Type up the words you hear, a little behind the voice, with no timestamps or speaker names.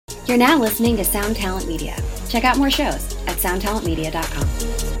You're now listening to Sound Talent Media. Check out more shows at soundtalentmedia.com.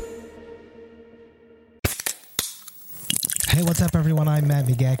 Hey, what's up, everyone? I'm Matt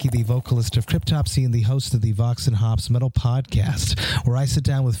Migaki, the vocalist of Cryptopsy and the host of the Vox and Hops Metal Podcast, where I sit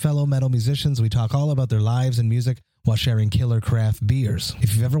down with fellow metal musicians. We talk all about their lives and music while sharing killer craft beers.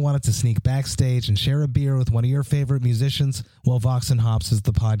 If you've ever wanted to sneak backstage and share a beer with one of your favorite musicians, well, Vox and Hops is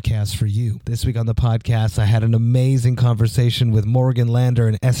the podcast for you. This week on the podcast, I had an amazing conversation with Morgan Lander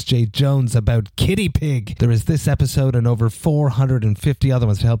and S.J. Jones about Kitty Pig. There is this episode and over 450 other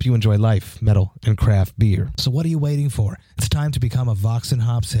ones to help you enjoy life, metal, and craft beer. So what are you waiting for? It's time to become a Vox and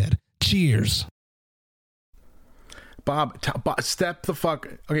Hops head. Cheers! Bob, step the fuck.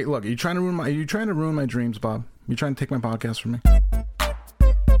 Okay, look, are you trying to ruin my dreams, Bob? You trying to take my podcast from me?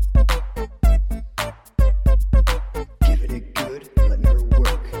 Giving it good, letting her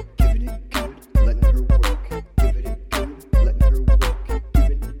work. Giving it good, letting her work. Giving it good, letting her work.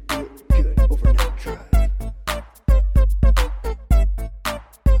 Giving it good, overnight drive.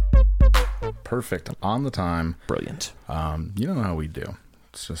 Perfect, on the time. Brilliant. You know how we do.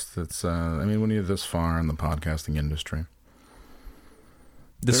 I mean, when you're this far in the podcasting industry.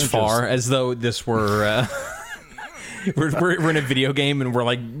 This far, as though this were... We're in a video game and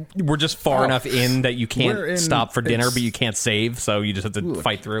we're just far enough in that you can't stop for dinner, but you can't save, so you just have to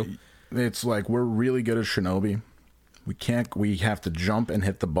fight through. It's like we're really good at Shinobi. We have to jump and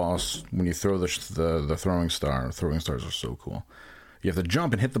hit the boss when you throw the throwing star. Throwing stars are so cool. You have to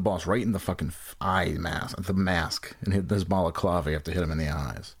jump and hit the boss right in the fucking the mask, and hit this balaclava. You have to hit him in the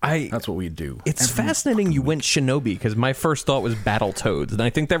eyes. That's what we do. It's fascinating you went Shinobi, because my first thought was Battletoads, and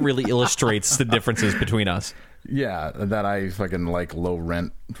I think that really illustrates the differences between us. Yeah, that I fucking like low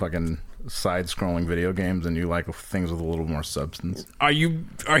rent fucking side-scrolling video games, and you like things with a little more substance. Are you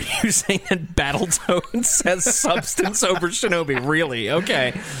saying that Battletoads has substance over Shinobi? Really?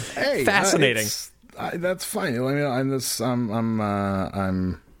 Okay. Hey, fascinating. That's fine. I mean,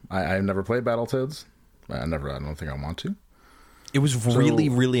 I've never played Battletoads. I don't think I want to. It was really,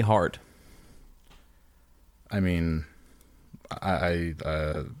 really hard. I mean, I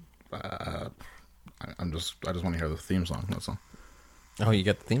just want to hear the theme song. That's all. Oh, you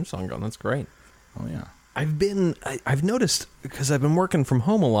got the theme song going. That's great. Oh yeah. I've noticed, because I've been working from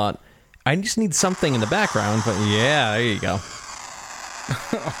home a lot, I just need something in the background. But yeah, there you go.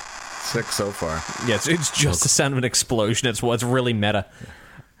 Sick so far. Yes, it's just the sound of an explosion. It's really meta.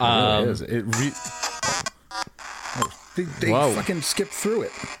 It really is. They fucking skipped through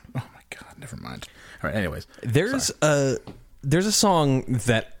it. Oh my god, never mind. All right, anyways. There's a song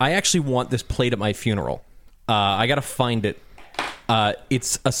that I actually want this played at my funeral. I gotta find it.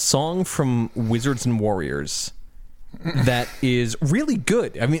 It's a song from Wizards and Warriors that is really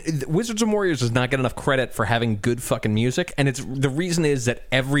good. I mean, Wizards and Warriors does not get enough credit for having good fucking music, and the reason is that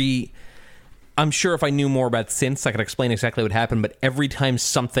I'm sure if I knew more about synths, I could explain exactly what happened, but every time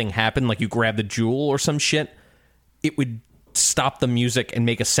something happened, like you grab the jewel or some shit, it would stop the music and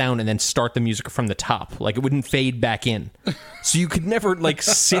make a sound and then start the music from the top. Like, it wouldn't fade back in. So you could never,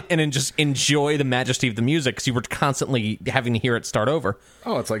 sit and just enjoy the majesty of the music, because you were constantly having to hear it start over.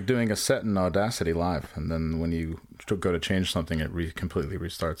 Oh, it's like doing a set in Audacity live, and then when you go to change something, it completely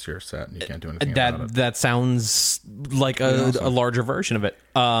restarts your set, and you can't do anything about it. That sounds like a larger version of it.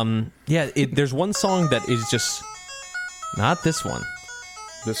 There's one song that is just... Not this one.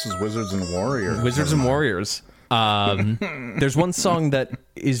 This is Wizards and Warriors. Wizards and Warriors. There's one song that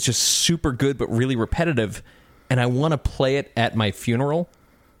is just super good but really repetitive, and I want to play it at my funeral,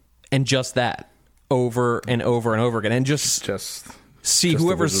 and just that over and over and over again, and just see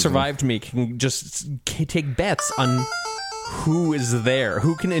whoever survived me can just take bets on who is there,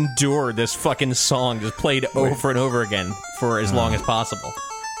 who can endure this fucking song just played over and over again for as long as possible.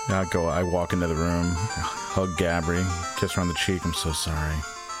 Yeah, I walk into the room, hug Gabri, kiss her on the cheek. I'm so sorry.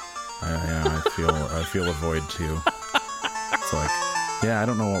 I feel a void too. It's like, I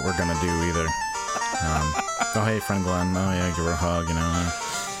don't know what we're gonna do either. Oh hey, friend Glenn. Oh yeah, give her a hug.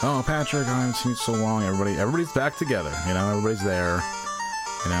 Oh Patrick, I haven't seen you so long. Everybody's back together. Everybody's there.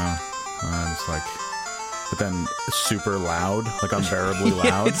 It's like, but then super loud, like unbearably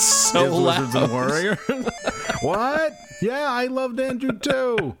loud. It's so loud. Wizards and Warriors. What? Yeah, I loved Andrew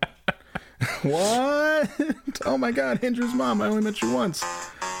too. What? Oh my god, Andrew's mom. I only met you once.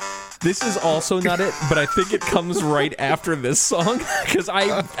 This is also not it, but I think it comes right after this song, because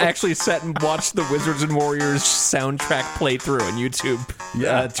I actually sat and watched the Wizards and Warriors soundtrack playthrough on YouTube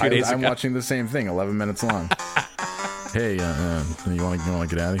 2 days ago. I'm watching the same thing, 11 minutes long. Hey, you want to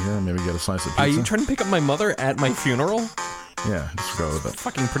get out of here? Maybe get a slice of pizza? Are you trying to pick up my mother at my funeral? Yeah, just go with it.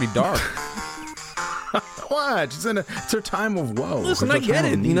 Fucking pretty dark. what? It's her time of woe. Listen, It's I her get time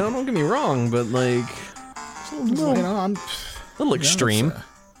it. of You need. know, don't get me wrong, but like, it's a little, You know, I'm little extreme. it's,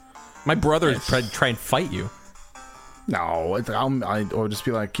 My brother tried to try and fight you. no, or just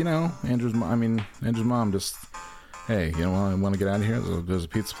be like, you know, Andrew's mom just, hey, you know, I want to get out of here. There's a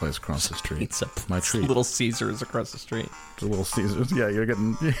pizza place across the street. It's my treat. Little Caesars across the street. The Little Caesars. Yeah, you're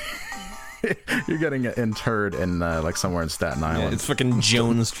getting you're getting interred in like somewhere in Staten Island. Yeah, it's fucking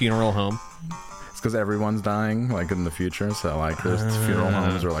Jones Funeral Home. It's because everyone's dying, like in the future. So like, there's funeral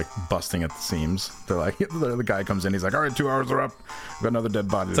homes are like busting at the seams. They're like, the guy comes in, he's like, all right, 2 hours are up. We've got another dead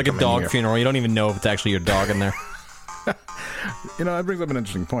body. It's like a dog funeral. You don't even know if it's actually your dog in there. You know, that brings up an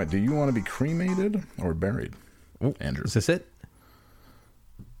interesting point. Do you want to be cremated or buried, Andrew? Is this it?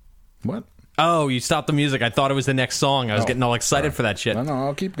 What? Oh, you stopped the music. I thought it was the next song. I was getting all excited for that shit. No,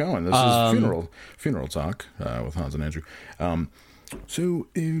 I'll keep going. This is funeral talk with Hans and Andrew. So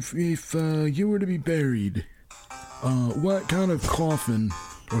if you were to be buried, what kind of coffin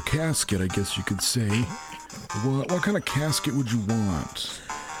or casket, I guess you could say, what kind of casket would you want?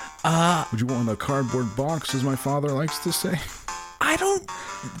 Would you want a cardboard box, as my father likes to say? I don't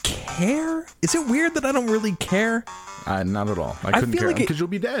care. Is it weird that I don't really care? Not at all. I couldn't feel care like because you'll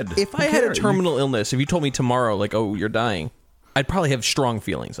be dead. If I had a terminal illness, if you told me tomorrow, like, oh, you're dying, I'd probably have strong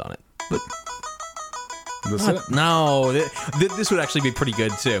feelings on it. But That's it. no, this would actually be pretty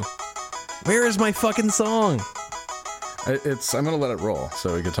good too. Where is my fucking song? I'm gonna let it roll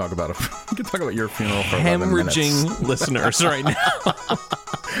so we can talk about it. We can talk about your funeral for 11 minutes. Hemorrhaging listeners right now.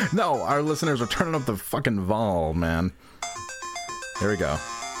 No, our listeners are turning up the fucking vol, man. Here we go.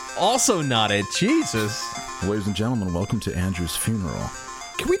 Also not it. Jesus. Ladies and gentlemen, welcome to Andrew's funeral.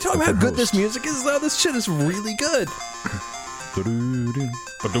 Can we talk With about how the good this host. music is, though? This shit is really good.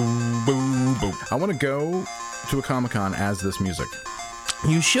 I want to go to a Comic-Con as this music.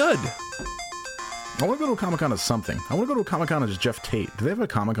 You should. I want to go to a Comic-Con as something. I want to go to a Comic-Con as Jeff Tate. Do they have a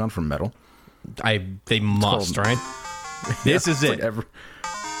Comic-Con for metal? They must, called- right? This is It's it. like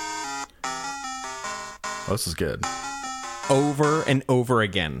Oh, this is good. Over and over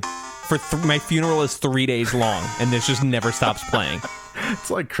again. My funeral is 3 days long, and this just never stops playing. It's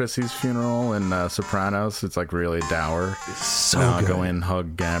like Chrissy's funeral in Sopranos. It's like really dour. So Now I good. go in,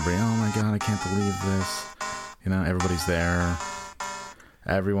 hug Gabrielle. Oh my god, I can't believe this. You know, everybody's there.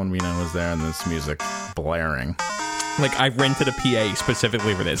 Everyone we know is there, and this music blaring. Like, I rented a PA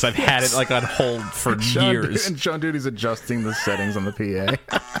specifically for this. I've had it like on hold for years. And Sean Duty's adjusting the settings on the PA.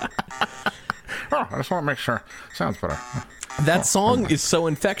 Oh, I just want to make sure. Sounds better. That song is so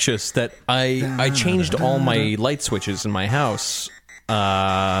infectious that I changed all my light switches in my house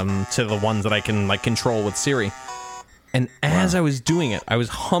to the ones that I can like control with Siri. And as I was doing it, I was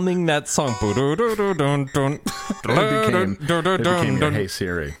humming that song. It became your Hey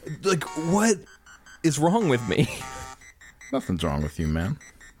Siri. Like, what is wrong with me? Nothing's wrong with you, man.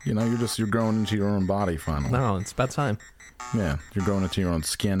 You know, you're growing into your own body finally. No, it's about time. Yeah, you're growing into your own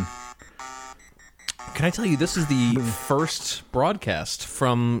skin. Can I tell you, this is the first broadcast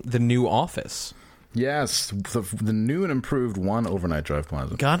from the new office. Yes, the new and improved One Overnight Drive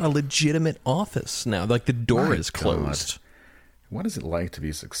Plaza. Got a legitimate office now. Like, the door My is closed. God. What is it like to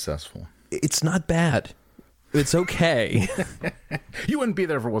be successful? It's not bad. It's okay. You wouldn't be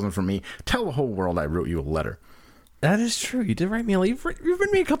there if it wasn't for me. Tell the whole world I wrote you a letter. That is true. You did write me you've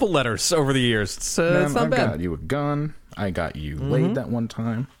written me a couple letters over the years. It's Man, not I bad. got you a gun. I got you laid that one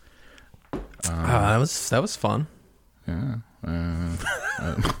time. That was fun. Yeah.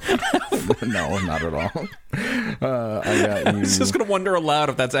 No, not at all. I got I you. was just gonna wonder aloud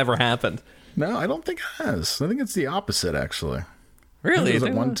if that's ever happened. No, I don't think it has. I think it's the opposite, actually. Really? I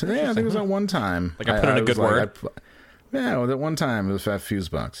think it was at one time. Like I put in a good word? Yeah, that one time it was at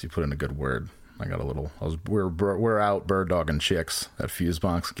Fusebox. You put in a good word. I got a little. We're out bird dogging chicks at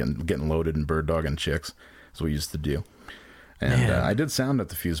Fusebox, getting loaded in bird dogging chicks. That's what we used to do. And I did sound at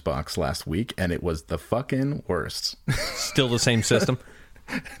the Fusebox last week, and it was the fucking worst. Still the same system.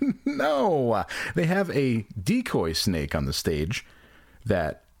 No, they have a decoy snake on the stage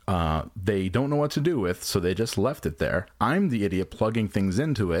that they don't know what to do with, so they just left it there. I'm the idiot plugging things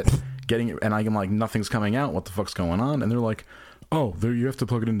into it, getting it, and I'm like, nothing's coming out. What the fuck's going on? And they're like, oh, there, you have to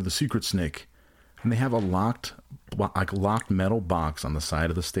plug it into the secret snake. And they have a locked metal box on the side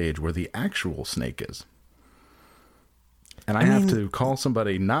of the stage where the actual snake is. And I have to call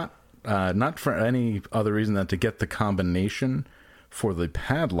somebody, not for any other reason than to get the combination for the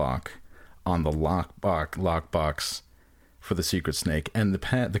padlock on the lockbox for the secret snake, and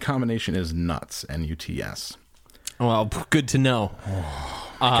the combination is nuts, Nuts. Well, good to know.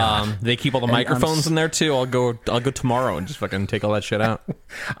 They keep all the microphones in there too. I'll go tomorrow and just fucking take all that shit out.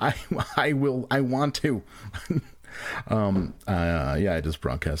 I want to. I just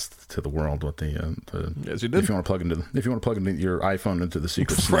broadcast to the world what the Yes, you did. If you want to plug into your iPhone into the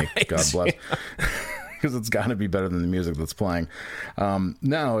secret snake, Right. God bless. Because it's got to be better than the music that's playing.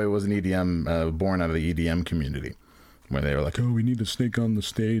 No, it was an EDM born out of the EDM community, where they were like, "Oh, we need a snake on the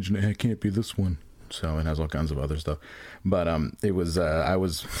stage, and it can't be this one." So it has all kinds of other stuff. But it was I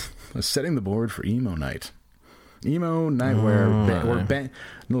was setting the board for emo night. Emo night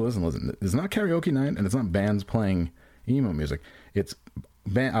no, listen. It's not karaoke night, and it's not bands playing emo music. It's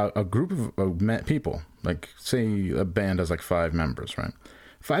a group of people. Like, say a band has like 5 members, right?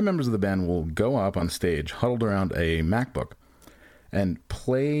 5 members of the band will go up on stage, huddled around a MacBook, and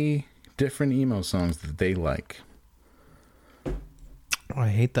play different emo songs that they like. Oh, I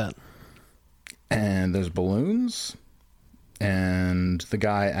hate that. And there's balloons, and the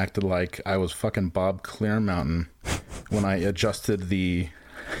guy acted like I was fucking Bob Clearmountain when I adjusted the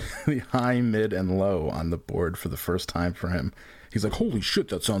high, mid, and low on the board for the first time for him. He's like, "Holy shit,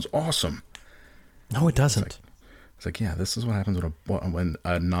 that sounds awesome." No, it doesn't. It's like, yeah, this is what happens when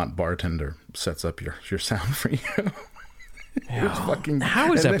a not bartender sets up your sound for you.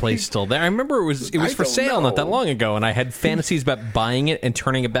 How is that place still there? I remember it was for sale not that long ago, and I had fantasies about buying it and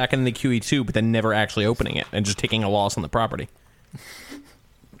turning it back into the QE2, but then never actually opening it and just taking a loss on the property.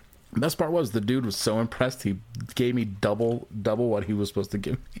 Best part was the dude was so impressed he gave me double what he was supposed to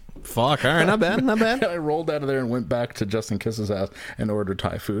give me. Fuck, all right, not bad, not bad. And I rolled out of there and went back to Justin Kiss's house and ordered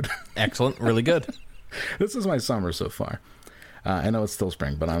Thai food. Excellent, really good. This is my summer so far. I know it's still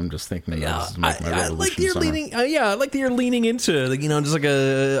spring, but I'm just thinking this is my I revolution like that you're summer. leaning. I like that you're leaning into, just like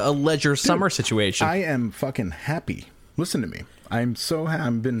a leisure summer situation. I am fucking happy. Listen to me. I'm so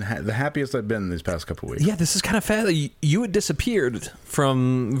I've been the happiest I've been these past couple weeks. Yeah, this is kind of fast. You had disappeared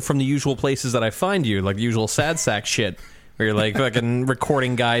from the usual places that I find you, like the usual sad sack shit, where you're like fucking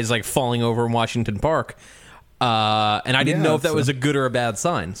recording guys like falling over in Washington Park, and I didn't know if that was a good or a bad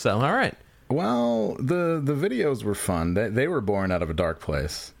sign. So, all right. Well, the videos were fun. They were born out of a dark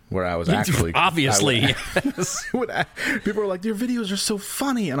place where I was actually obviously. People were like, "Your videos are so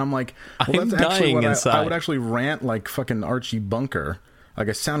funny," and I'm like, "Well, I'm that's actually dying what inside. I would actually rant like fucking Archie Bunker. Like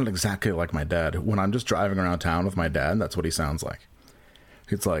I sounded exactly like my dad when I'm just driving around town with my dad. That's what he sounds like.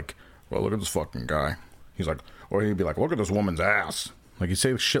 It's like, well, look at this fucking guy. He's like, or he'd be like, look at this woman's ass. Like you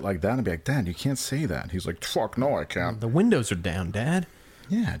say shit like that, and be like, Dad, you can't say that. He's like, fuck, no, I can't. The windows are down, Dad.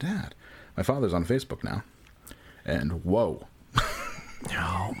 Yeah, Dad. My father's on Facebook now, and whoa.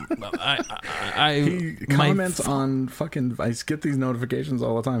 No, He comments on fucking. I get these notifications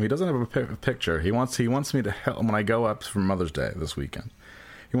all the time. He doesn't have a picture. He wants me to help when I go up for Mother's Day this weekend.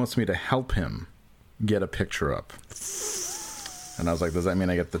 He wants me to help him get a picture up. And I was like, does that mean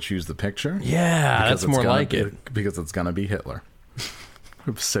I get to choose the picture? Yeah, that's more like it. Because it's gonna be Hitler.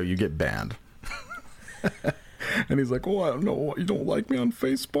 So you get banned. And he's like, oh, I don't know, you don't like me on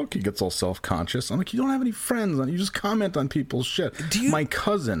Facebook? He gets all self-conscious. I'm like, you don't have any friends. You just comment on people's shit. My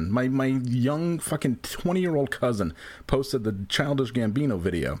cousin, my young fucking 20-year-old cousin, posted the Childish Gambino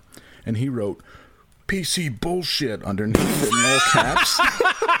video, and he wrote, PC bullshit underneath it in all caps.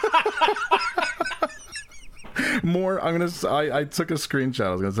 I took a screenshot.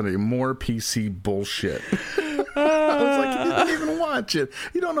 I was going to send you more PC bullshit. I was like, you didn't even watch it.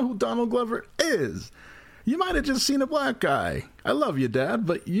 You don't know who Donald Glover is. You might have just seen a black guy. I love you, Dad,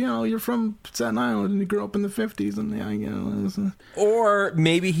 but you're from Staten Island and you grew up in the 50s, and or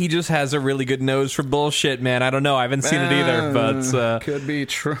maybe he just has a really good nose for bullshit, man. I don't know. I haven't seen it either, but could be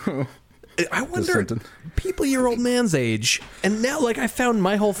true. I wonder, people your old man's age, and now like I found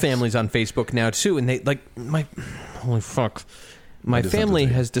my whole family's on Facebook now too, and they like holy fuck, my family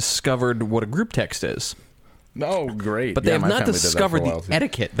has discovered what a group text is. Oh, great. But they have not discovered the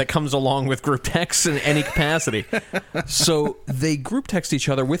etiquette that comes along with group texts in any capacity. So they group text each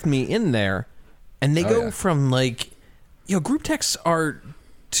other with me in there, and they go from like, group texts are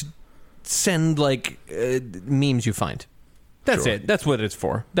to send like memes you find. That's it. That's what it's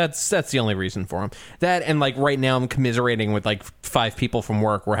for. That's the only reason for them. That and like right now I'm commiserating with like 5 people from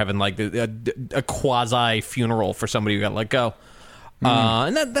work. We're having like a quasi funeral for somebody who got let go,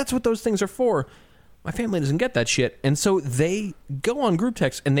 and that's what those things are for. My family doesn't get that shit, and so they go on group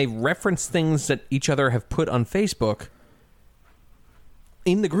text and they reference things that each other have put on Facebook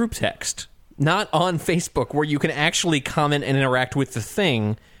in the group text, not on Facebook where you can actually comment and interact with the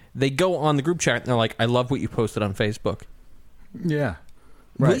thing. They go on the group chat and they're like, "I love what you posted on Facebook." Yeah.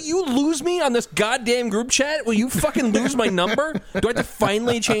 Right. Will you lose me on this goddamn group chat? Will you fucking lose my number? Do I have to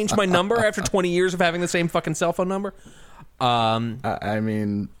finally change my number after 20 years of having the same fucking cell phone number? I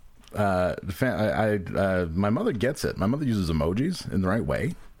mean, my mother gets it. My mother uses emojis in the right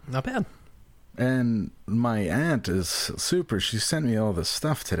way. Not bad. And my aunt is super. She sent me all this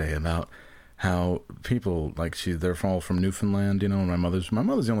stuff today about how people they're all from Newfoundland, you know. And my mother's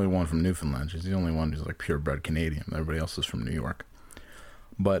the only one from Newfoundland. She's the only one who's like purebred Canadian. Everybody else is from New York.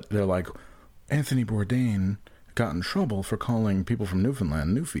 But they're like, Anthony Bourdain got in trouble for calling people from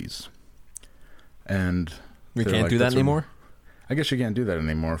Newfoundland Newfies. And we can't do that anymore? I guess you can't do that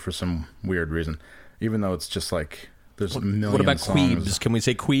anymore for some weird reason. Even though it's just like there's a million What about songs. queebs? Can we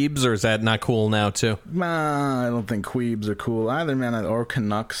say queebs, or is that not cool now too? Nah, I don't think queebs are cool either, man. Or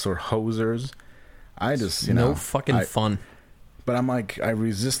Canucks or hosers. I just, no fucking fun. But I'm like, I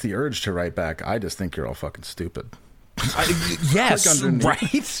resist the urge to write back. I just think you're all fucking stupid. Yes,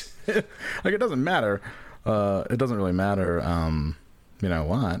 right? Like, it doesn't matter. It doesn't really matter. You know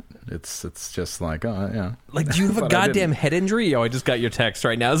what? It's just like, oh, yeah. Like, do you have a But goddamn head injury? Oh, I just got your text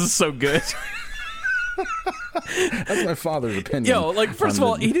right now. This is so good. That's my father's opinion. Yo, like, first of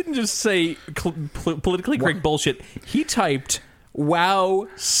all, he didn't just say politically correct bullshit. He typed, wow,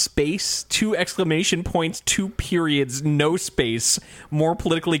 space, 2 exclamation points, 2 periods, no space, more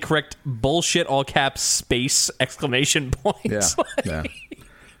politically correct bullshit, all caps, space, exclamation points. Yeah.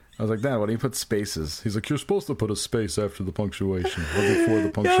 I was like, Dad, why do you put spaces? He's like, you're supposed to put a space after the punctuation or before the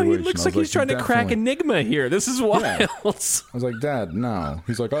punctuation. Yo, he looks like he's trying to crack Enigma here. This is wild. Yeah. I was like, Dad, no.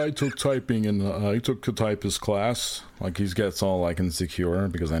 He's like, I took typing in I took a typist class. Like, he gets all like insecure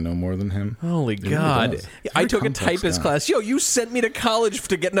because I know more than him. Holy He really God. does. I Very took a complex typist guy. class. Yo, you sent me to college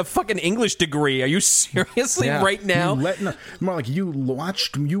to get a fucking English degree. Are you seriously right now? More like you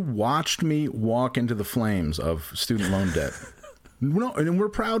watched me walk into the flames of student loan debt. No, and we're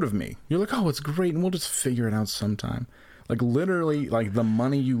proud of me. You're like, oh, it's great, and we'll just figure it out sometime. Like, literally, like, the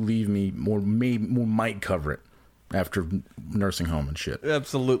money you leave me might cover it after nursing home and shit.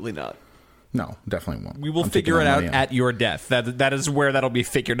 Absolutely not. No, definitely won't. We will I'm figure taking it that out money out. at your death. That is where that'll be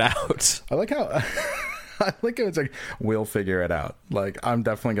figured out. I like how it's like, we'll figure it out. Like, I'm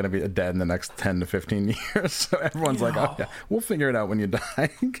definitely going to be dead in the next 10 to 15 years. So everyone's like, oh, yeah, we'll figure it out when you die.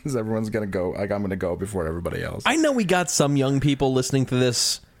 Because everyone's going to go, like, I'm going to go before everybody else. I know we got some young people listening to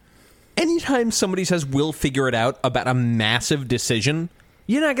this. Anytime somebody says we'll figure it out about a massive decision,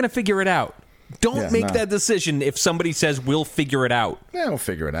 you're not going to figure it out. Don't make that decision if somebody says we'll figure it out. Yeah, we'll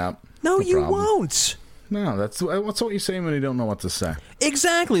figure it out. No, you problem. won't. No, that's what you say when you don't know what to say.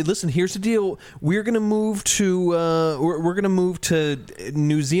 Exactly. Listen, here's the deal. We're gonna move to we're gonna move to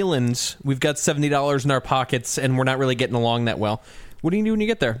New Zealand. We've got $70 in our pockets, and we're not really getting along that well. What do you do when you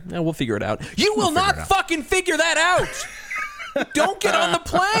get there? We'll figure it out. You will not fucking figure that out. Don't get on the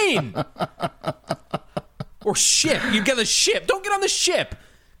plane or ship. You get the ship. Don't get on the ship.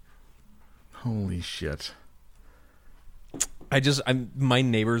 Holy shit! My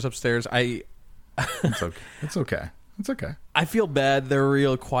neighbors upstairs. It's okay. It's okay. It's okay. I feel bad. They're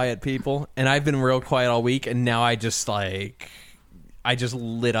real quiet people, and I've been real quiet all week, and now I just lit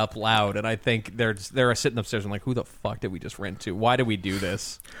up loud, and I think they're sitting upstairs. I'm like, who the fuck did we just rent to? Why did we do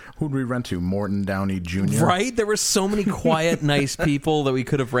this? Who'd we rent to? Morton Downey Jr.? Right? There were so many quiet, nice people that we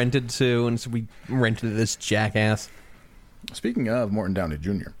could have rented to, and so we rented to this jackass. Speaking of Morton Downey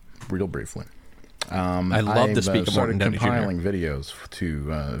Jr., real briefly. I love to speak of Morton Downey Jr. compiling videos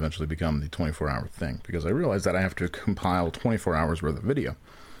to eventually become the 24-hour thing, because I realized that I have to compile 24 hours worth of video.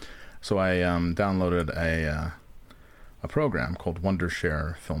 So I downloaded a program called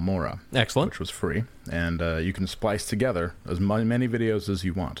Wondershare Filmora. Excellent. Which was free, and you can splice together as many videos as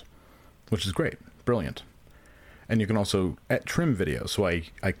you want, which is great. Brilliant. And you can also trim videos. So I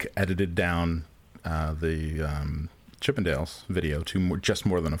edited down the Chippendales video to just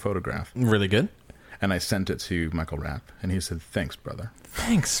more than a photograph. Really good. And I sent it to Michael Rapp, and he said, thanks, brother.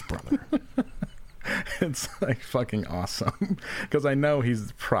 Thanks, brother. It's like fucking awesome. Because I know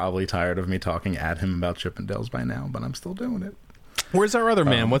he's probably tired of me talking at him about Chippendales by now, but I'm still doing it. Where's our other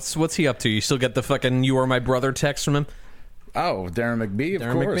man? What's he up to? You still get the fucking "you are my brother" text from him? Oh, Darren McBee, of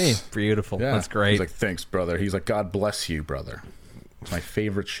Darren course. McBee. Beautiful. Yeah. That's great. He's like, thanks, brother. He's like, God bless you, brother. It's my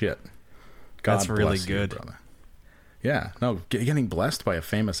favorite shit. God That's really bless you, good. brother. Yeah. No, getting blessed by a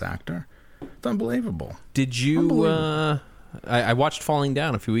famous actor. It's unbelievable. Did you? I watched Falling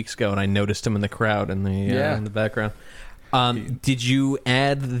Down a few weeks ago, and I noticed him in the crowd in the background. Did you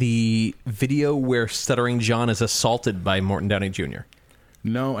add the video where Stuttering John is assaulted by Morton Downey Jr.?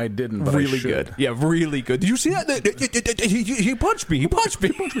 No, I didn't. But Really I should. good. Yeah, really good. Did you see that? He punched me. He punched me.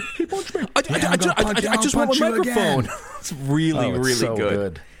 He punched me. I just want my microphone. It's really, it's really so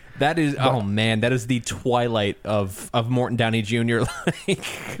good. That is, oh man, that is the twilight of Morton Downey Jr. Like,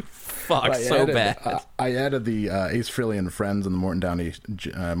 fuck, so bad. I added the Ace Frehley and Friends and the Morton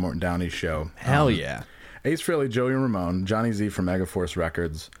Downey show. Hell yeah. Ace Frehley, Joey Ramone, Johnny Z from Megaforce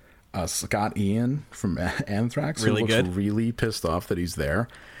Records, Scott Ian from Anthrax, Really who looks good. really pissed off that he's there,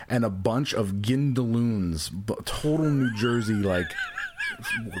 and a bunch of Gindaloons, total New Jersey, like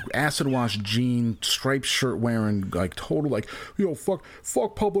acid wash jean, striped shirt wearing, like total, like, yo,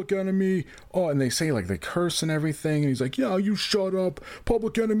 fuck Public Enemy. Oh, and they say, like, they curse and everything, and he's like, yeah, you shut up.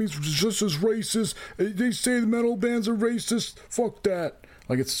 Public Enemy's just as racist. They say the metal bands are racist. Fuck that.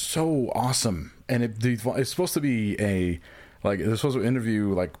 Like, it's so awesome. And it's supposed to be they're supposed to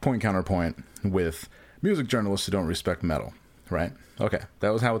interview, like, point counterpoint with music journalists who don't respect metal, right? Okay, that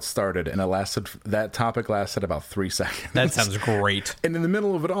was how it started, and that topic lasted about 3 seconds. That sounds great. And in the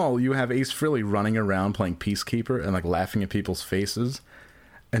middle of it all, you have Ace Frehley running around playing Peacekeeper and, like, laughing at people's faces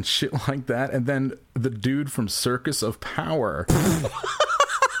and shit like that. And then the dude from Circus of Power.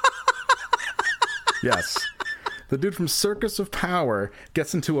 Yes. The dude from Circus of Power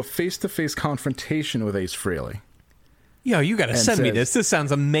gets into a face-to-face confrontation with Ace Frehley. Yo, you gotta send me says- this. This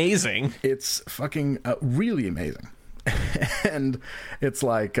sounds amazing. It's fucking really amazing. And it's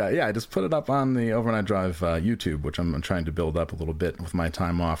like, I just put it up on the Overnight Drive YouTube, which I'm trying to build up a little bit with my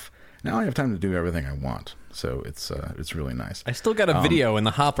time off. Now I have time to do everything I want, so it's really nice. I still got a video in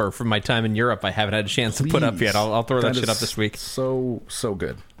the hopper from my time in Europe. I haven't had a chance to put up yet. I'll throw that shit up this week. So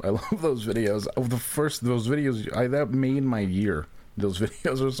good. I love those videos. Those videos that made my year. Those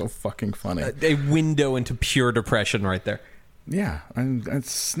videos are so fucking funny. A window into pure depression right there. Yeah, and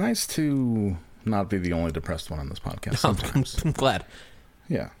it's nice to not be the only depressed one on this podcast sometimes. I'm glad.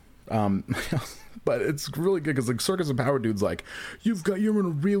 Yeah. But it's really good because, like, Circus of Power dude's like, you're in a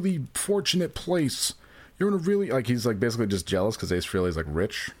really fortunate place. You're in a really, like, he's like basically just jealous because Ace Frehley's like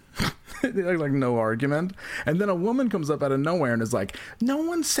rich. Like, no argument. And then a woman comes up out of nowhere and is like, no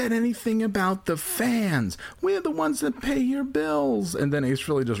one said anything about the fans. We're the ones that pay your bills. And then Ace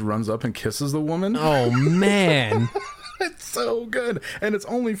Frehley just runs up and kisses the woman. Oh, man. It's so good. And it's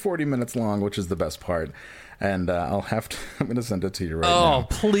only 40 minutes long, which is the best part. And I'm going to send it to you right now. Oh,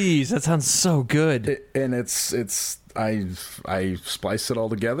 please. That sounds so good. I splice it all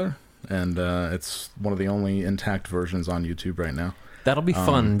together, and it's one of the only intact versions on YouTube right now. That'll be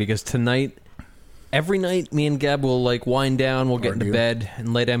fun because tonight, every night, me and Gab will, like, wind down, we'll get into Argue. bed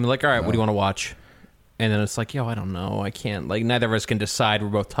and lay down and be like, all right, what do you want to watch? And then it's like, yo, I don't know. I can't. Like, neither of us can decide. We're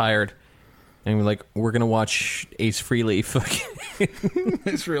both tired. And we're like, we're going to watch Ace Frehley.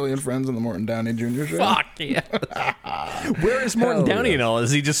 Ace Frehley and Friends on the Morton Downey Jr. show. Fuck yeah. Where is Morton Hell Downey yeah. and all?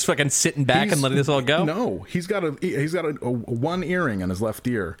 Is he just fucking sitting back and letting this all go? No, he's got a one earring in his left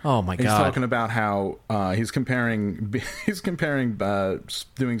ear. Oh, my And He's God. talking about how he's comparing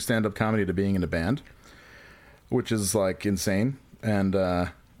doing stand-up comedy to being in a band, which is, like, insane. And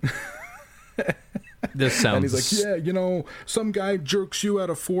This sounds... and he's like, yeah, some guy jerks you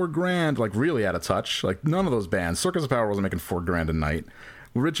out of $4,000, like, really out of touch. Like, none of those bands. Circus of Power wasn't making $4,000 a night.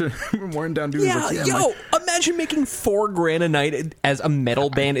 Richard Morton Down Dude was like, yo, imagine making $4,000 a night as a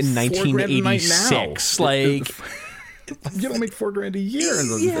metal band in 1986. Like, you don't make $4,000 a year in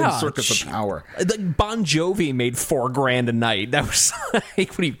Circus of Power. Like, Bon Jovi made $4,000 a night. That was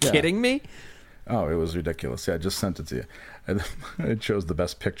like, what are you kidding me? Oh, it was ridiculous. Yeah, I just sent it to you. I chose the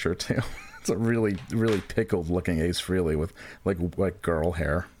best picture too. It's a really, really pickled looking Ace Frehley with like girl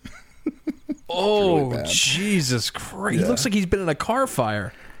hair. Oh, bad. Jesus Christ. Yeah. He looks like he's been in a car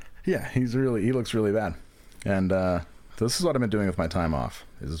fire. Yeah, he looks really bad. And this is what I've been doing with my time off,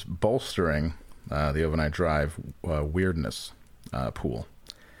 is bolstering the Overnight Drive weirdness pool.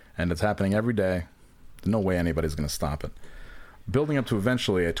 And it's happening every day. There's no way anybody's going to stop it. Building up to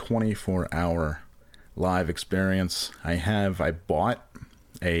eventually a 24-hour live experience. I bought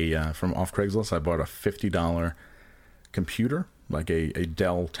from off Craigslist, I bought a $50 computer, like a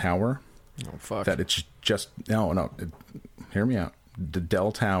Dell Tower. Oh, fuck. That it's just hear me out. The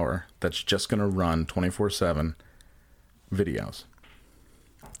Dell Tower that's just going to run 24/7 videos.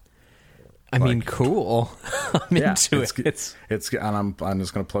 I mean, cool. I'm into it. It's and I'm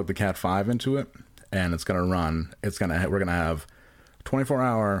just going to plug the Cat 5 into it, and it's going to run. We're going to have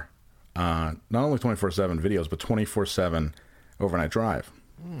 24-hour, not only 24/7 videos, but 24/7 Overnight Drive.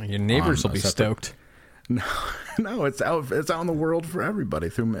 Your neighbors on will be a separate- stoked. No, it's out in the world for everybody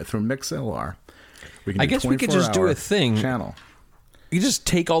through MixLR. I guess we could just do a 24-hour thing. channel. You just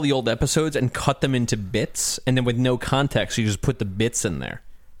take all the old episodes and cut them into bits, and then with no context, you just put the bits in there.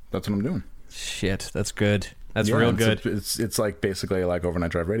 That's what I'm doing. Shit, that's good. That's Yeah, real good. It's like basically like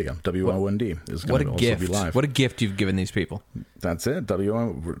Overnight Drive Radio. WOND is What going a to also gift. be live. What a gift you've given these people. That's it.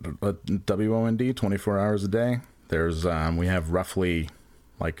 WOND 24 hours a day. There's we have roughly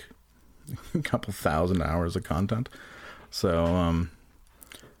like a couple thousand hours of content. So,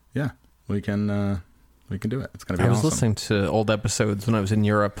 yeah, we can do it. It's going to be awesome. I was listening to old episodes when I was in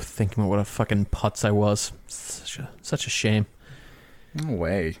Europe, thinking about what a fucking putz I was. Such a shame. No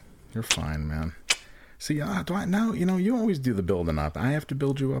way. You're fine, man. See, do I now? You know, you always do the building up. I have to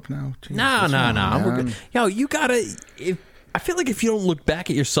build you up now. Jeez, No. man? We're good. Yo, you gotta. I feel like if you don't look back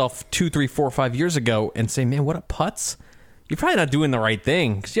at yourself 2, 3, 4, 5 years ago and say, "Man, what a putz," you're probably not doing the right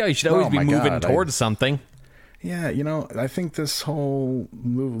thing. Because you should always Oh be my moving God, towards something. Yeah, you know, I think this whole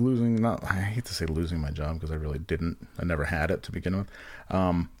losing, I hate to say losing my job because I really didn't. I never had it to begin with.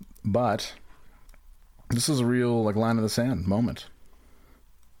 But this is a real, like, line in the sand moment.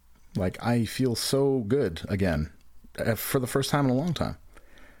 Like, I feel so good again for the first time in a long time.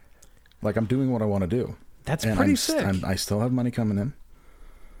 Like, I'm doing what I want to do. That's And pretty sick. I still have money coming in.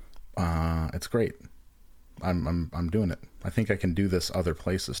 It's great. I'm doing it. I think I can do this other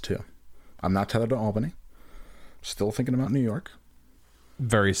places too. I'm not tethered to Albany. Still thinking about New York.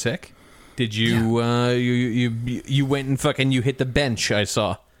 Very sick. Did you you went and fucking you hit the bench? I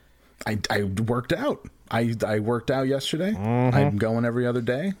saw. I worked out. I worked out yesterday. Mm-hmm. I'm going every other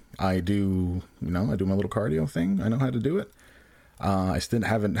day. I do my little cardio thing. I know how to do it. I still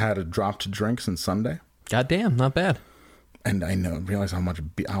haven't had a drop to drink since Sunday. Goddamn, not bad. And I realize how much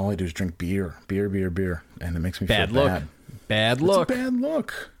all I do is drink beer, and it makes me Bad feel look. bad. Bad look. It's a bad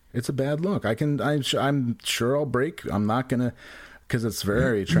look. It's a bad look. I'm sure I'll break. I'm not gonna, because it's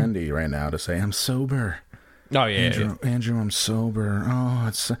very trendy right now to say I'm sober. Oh yeah, Andrew, I'm sober. Oh,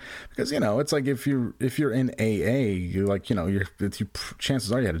 it's because it's like if you're in AA, you're like chances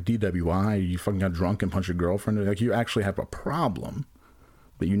are you had a DWI, you fucking got drunk and punched your girlfriend. Like you actually have a problem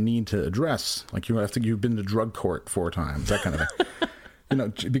that you need to address. Like you've been to drug court 4 times, that kind of thing.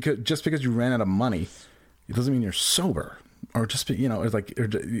 Because you ran out of money, it doesn't mean you're sober. Or just it's like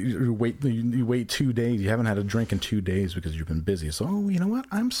you wait 2 days. You haven't had a drink in 2 days because you've been busy. So you know what?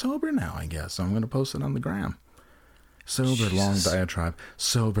 I'm sober now. I guess so I'm going to post it on the gram. Sober, Jesus. Long diatribe.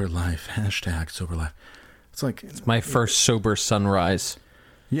 Sober life. # sober life. It's like it's my first sober sunrise.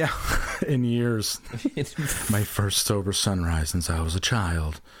 Yeah, in years. My first sober sunrise since I was a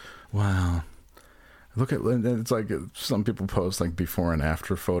child. Wow. Look at it's like some people post like before and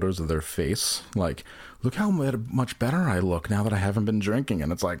after photos of their face. Like, look how much better I look now that I haven't been drinking.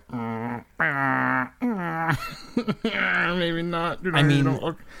 And it's like, maybe not. I mean,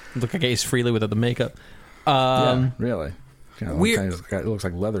 look at Ace Frehley without the makeup. Yeah, really. It looks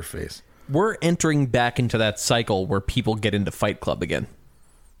like Leatherface. We're entering back into that cycle where people get into Fight Club again.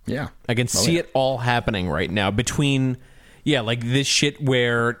 Yeah. I can see it all happening right now between... Yeah, like this shit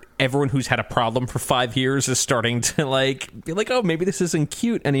where everyone who's had a problem for 5 years is starting to like be like, oh, maybe this isn't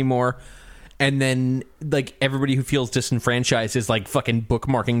cute anymore. And then like everybody who feels disenfranchised is like fucking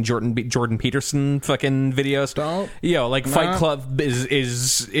bookmarking Jordan Peterson fucking videos. Fight Club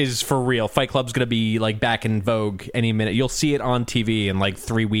is for real. Fight Club's gonna be like back in vogue any minute. You'll see it on TV in like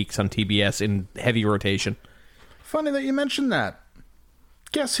 3 weeks on TBS in heavy rotation. Funny that you mentioned that.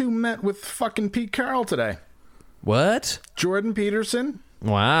 Guess who met with fucking Pete Carroll today? What? Jordan Peterson.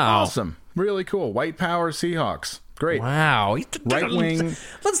 Wow. Awesome. Really cool. White Power Seahawks. Great. Wow. Right wing.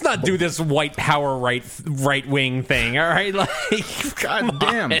 Let's not do this white power right wing thing, all right? Like, God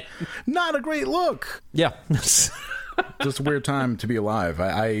damn. Not a great look. Yeah. Just a weird time to be alive.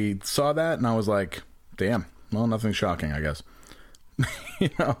 I saw that and I was like, damn. Well, nothing shocking, I guess.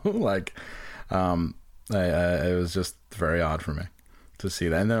 It was just very odd for me to see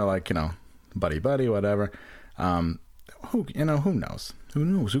that. And they're like, buddy, whatever. Who knows? Who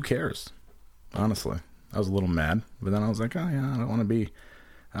knows? Who cares? Honestly, I was a little mad, but then I was like, oh yeah, I don't want to be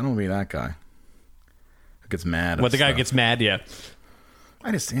that guy who gets mad. What, the guy who gets mad? Yeah.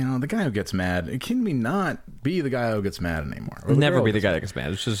 I just, the guy who gets mad, it can be not be the guy who gets mad anymore. Never be the guy that gets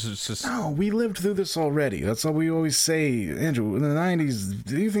mad. It's just. No, we lived through this already. That's all we always say, Andrew. In the 90s,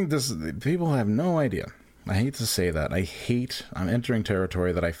 do you think this? People have no idea. I hate to say that. I'm entering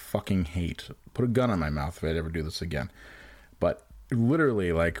territory that I fucking hate. Put a gun on my mouth if I'd ever do this again. But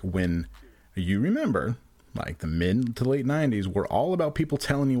literally, like, when you remember, like, the mid to late 90s were all about people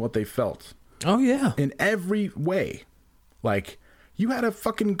telling you what they felt. Oh, yeah. In every way. Like, you had a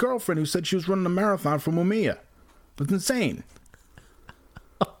fucking girlfriend who said she was running a marathon from Mumia. That's insane.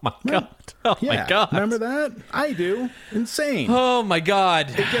 Oh, my God. Oh, my God. Remember that? I do. Insane. Oh, my God.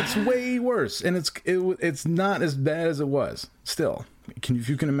 It gets way worse, and it's not as bad as it was. Still, if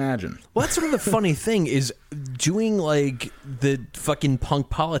you can imagine. Well, that's sort of the funny thing is doing, like, the fucking punk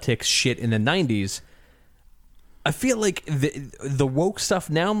politics shit in the 90s. I feel like the woke stuff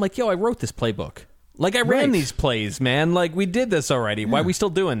now, I'm like, yo, I wrote this playbook. Like, I ran Right. these plays, man. Like, we did this already. Why are we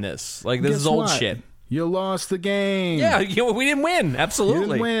still doing this? Like, this Guess is old what? shit. You lost the game. Yeah, we didn't win. You Absolutely.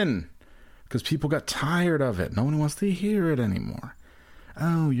 didn't win. Because people got tired of it. No one wants to hear it anymore.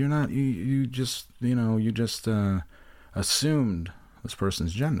 Oh, you're not, you just, you just assumed this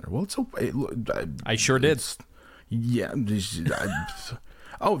person's gender. Well, I sure did. Yeah.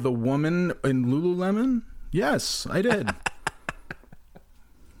 Oh, the woman in Lululemon? Yes, I did.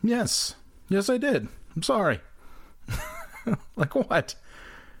 Yes, I did. I'm sorry. Like what?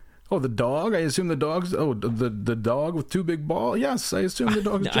 Oh, the dog? I assume the dog's... Oh, the dog with two big balls? Yes, I assume the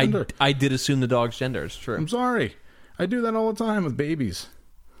dog's gender. I did assume the dog's gender. It's true. I'm sorry. I do that all the time with babies.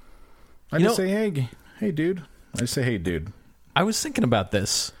 I You just know- say, hey, dude. I just say, hey, dude. I was thinking about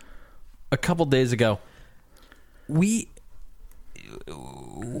this a couple days ago. We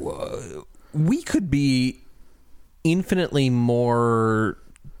could be infinitely more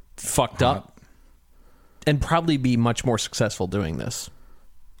fucked up and probably be much more successful doing this.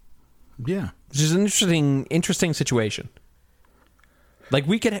 Yeah. Which is an interesting situation. Like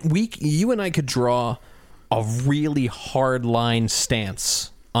you and I could draw a really hard line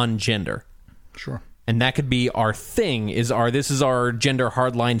stance on gender. Sure. And that could be our thing, this is our gender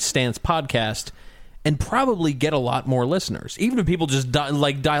hardline stance podcast, and probably get a lot more listeners. Even if people just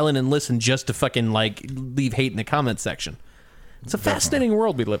dial in and listen just to fucking leave hate in the comments section. It's a fascinating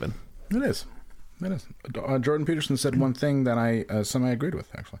world we live in. It is. Jordan Peterson said one thing that I semi-agreed with,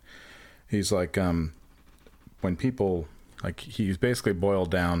 actually. He's like, when people, he's basically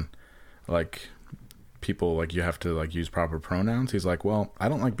boiled down, people, you have to, use proper pronouns. He's like, well, I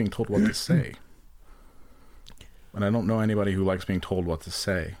don't like being told what to say. And I don't know anybody who likes being told what to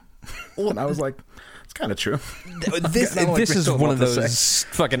say. And I was like, it's kind of true. This I don't like this being is told one what of to say. those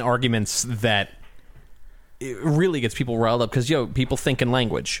fucking arguments that it really gets people riled up because, people think in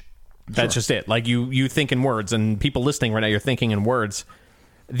language. That's just it. You think in words, and people listening right now, you're thinking in words.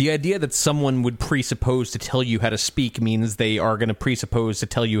 The idea that someone would presuppose to tell you how to speak means they are going to presuppose to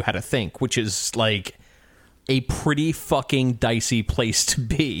tell you how to think, which is a pretty fucking dicey place to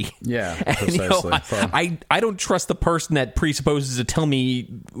be. Yeah, And, precisely. I don't trust the person that presupposes to tell me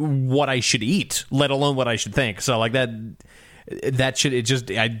what I should eat, let alone what I should think. So that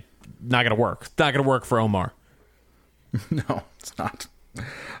should not gonna work. It's not gonna work for Omar. No, it's not.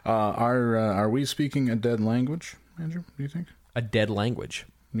 Are we speaking a dead language, Andrew? Do you think? A dead language,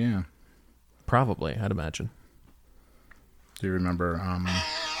 Yeah. probably. I'd imagine. Do you remember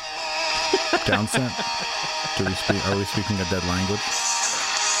Downset? Are we speaking a dead language?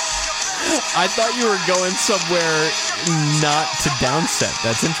 I thought you were going somewhere not to Downset.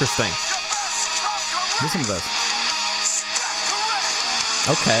 That's interesting. Listen to this.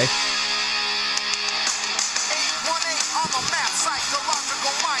 Okay.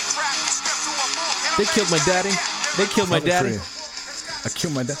 They killed my daddy. They killed my daddy. I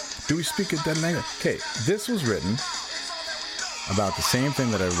killed my dad. Do we speak a dead language? Okay, this was written about the same thing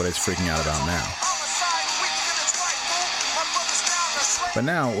that everybody's freaking out about now. But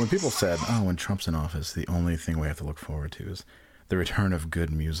now, when people said, oh, when Trump's in office, the only thing we have to look forward to is the return of good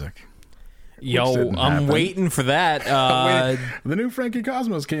music. Yo, didn't I'm happen. waiting for that. The new Frankie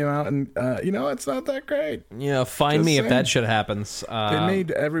Cosmos came out, and, it's not that great. Find Just me if saying. that shit happens. It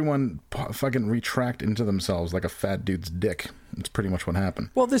made everyone fucking retract into themselves like a fat dude's dick. It's pretty much what happened.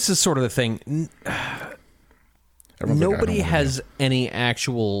 Well, this is sort of the thing. Everyone's like, I Nobody don't wanna has any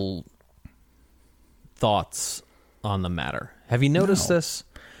actual thoughts on the matter. Have you noticed No. this?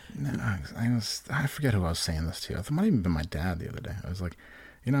 I forget who I was saying this to. It might even been my dad the other day. I was like,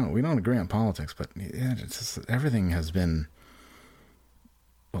 we don't agree on politics, but it's just, everything has been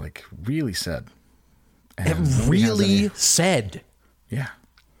really said. And It nobody has really any- said. yeah.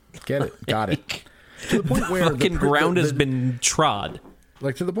 Get it. Got it. To the point where Fucking ground has been trod.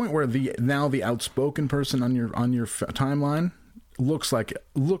 to the point where the outspoken person on your timeline looks like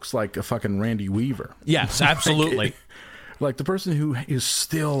a fucking Randy Weaver. Yes, absolutely. Like the person who is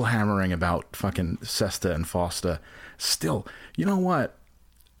still hammering about fucking Sesta and Fosta, still, you know what?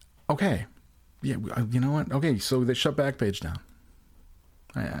 Okay, yeah, you know what? Okay, so they shut Backpage down.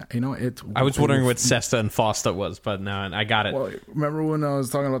 I was wondering what Sesta and Fosta was, but no, I got it. Well, remember when I was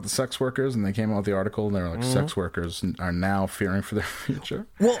talking about the sex workers and they came out with the article and they were like, sex workers are now fearing for their future?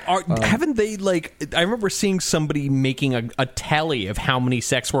 Well, haven't they, I remember seeing somebody making a tally of how many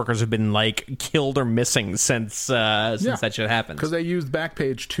sex workers have been, killed or missing since that shit happened. Because they used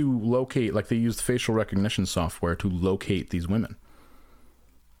Backpage to locate, they used facial recognition software to locate these women.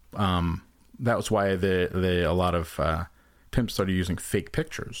 That was why a lot of pimps started using fake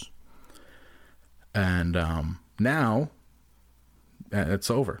pictures. And now it's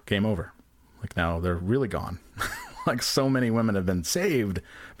over. Game over. Like now they're really gone. Like so many women have been saved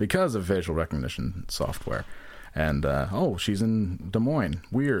because of facial recognition software. And she's in Des Moines.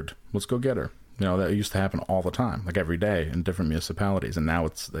 Weird. Let's go get her. You know, that used to happen all the time, like every day in different municipalities. And now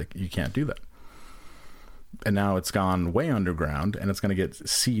it's like you can't do that. And now it's gone way underground, and it's going to get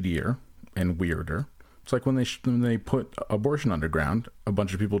seedier and weirder. It's like when they put abortion underground, a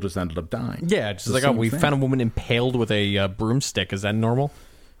bunch of people just ended up dying. Yeah, just like, we found a woman impaled with a broomstick. Is that normal?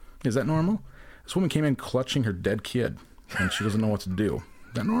 Is that normal? This woman came in clutching her dead kid, and she doesn't know what to do.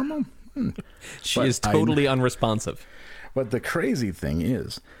 Is that normal? She is totally unresponsive. But the crazy thing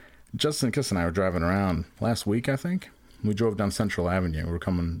is, Justin Kiss and I were driving around last week, I think. We drove down Central Avenue. We were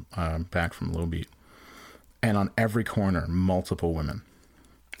coming back from Little Beat. And on every corner, multiple women.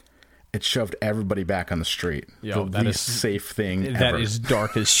 It shoved everybody back on the street. Yo, the that least is safe thing ever. That is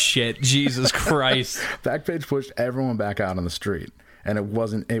dark as shit. Jesus Christ. Backpage pushed everyone back out on the street. And it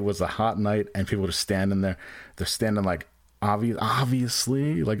was a hot night, and people were just standing there. They're standing like,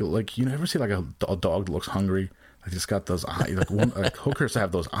 obviously, like you ever see like a dog that looks hungry? Like it's got those eyes. Like hookers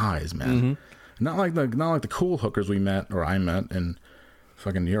have those eyes, man. Mm-hmm. Not like the cool hookers I met in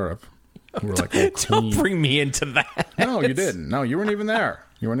fucking Europe. Who were like all clean. Don't bring me into that. No, you didn't. No, you weren't even there.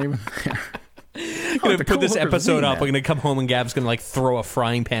 You weren't even there. I'm going to put this episode up. I'm going to come home and Gab's going to like throw a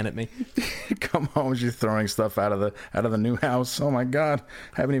frying pan at me. Come home, she's throwing stuff out of the new house. Oh my God,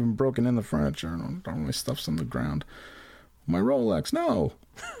 I haven't even broken in the furniture. Don't my stuff's on the ground. My Rolex, no.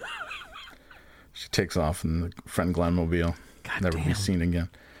 She takes off in the friend Glenn mobile. Never be seen again.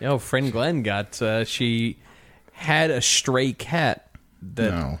 Yo, friend Glenn she had a stray cat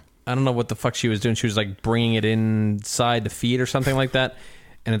that. No. I don't know what the fuck she was doing. She was like bringing it inside the feed or something like that.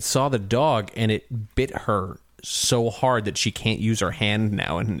 And it saw the dog and it bit her so hard that she can't use her hand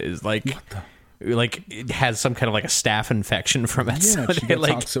now and is like, it has some kind of like a staph infection from it.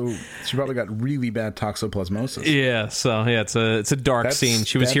 Yeah, so she probably got really bad toxoplasmosis. Yeah, so yeah, it's a dark scene.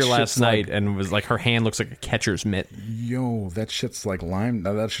 She was here last night and was like, her hand looks like a catcher's mitt. Yo, that shit's like Lyme.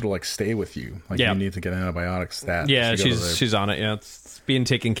 That should like stay with you. Like you need to get antibiotic stat. Yeah, she's on it. Yeah, it's being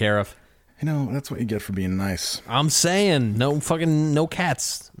taken care of. You know, that's what you get for being nice. I'm saying, no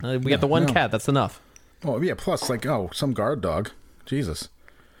cats. We got the one cat. That's enough. Oh yeah, plus like some guard dog. Jesus.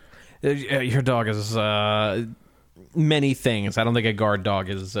 Your dog is many things. I don't think a guard dog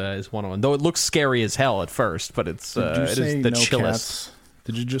is one of them. Though it looks scary as hell at first, but it is the chillest.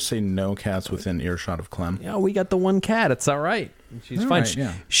 Did you just say no cats within earshot of Clem? Yeah, we got the one cat. It's all right. She's fine.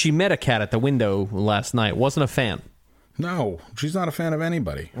 Right, she met a cat at the window last night. Wasn't a fan. No, she's not a fan of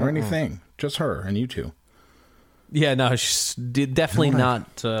anybody or anything. Just her and you two. Yeah, no, she's definitely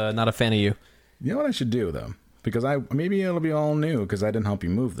not a fan of you. You know what I should do though? Because maybe it'll be all new because I didn't help you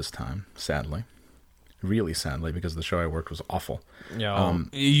move this time, sadly. Really sadly, because the show I worked was awful. Yeah,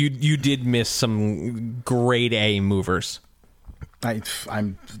 you did miss some grade A movers.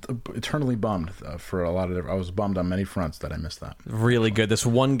 I'm eternally bummed for a lot of. I was bummed on many fronts that I missed that. Really good. This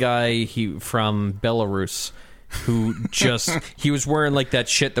one guy from Belarus who he was wearing like that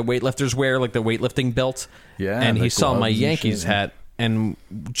shit the weightlifters wear, like the weightlifting belt. Yeah, and he saw my Yankees hat. And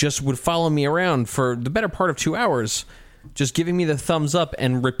just would follow me around for the better part of 2 hours, just giving me the thumbs up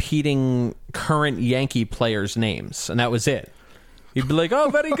and repeating current Yankee players' names. And that was it. He'd be like, oh,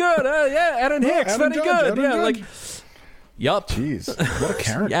 very good. Yeah, Aaron Hicks, very good. Yeah, like, yup. Jeez. What a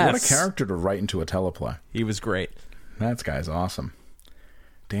character. Yes. What a character to write into a teleplay. He was great. That guy's awesome.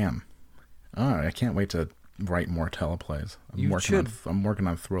 Damn. All right, I can't wait to write more teleplays. I'm working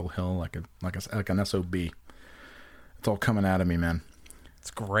on Thrill Hill like an SOB. It's all coming out of me, man. It's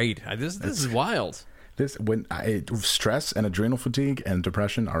great. This is wild. Stress and adrenal fatigue and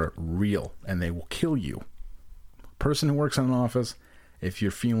depression are real, and they will kill you. Person who works in an office, if you're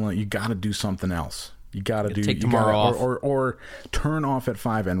feeling like you got to do something else, take tomorrow off, or turn off at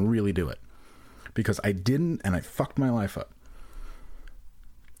 5 and really do it. Because I didn't, and I fucked my life up.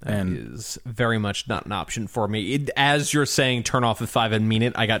 That is very much not an option for me. As you're saying, turn off at 5 and mean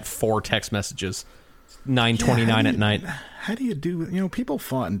it, I got 4 text messages. 9:29 at night. How do you do? People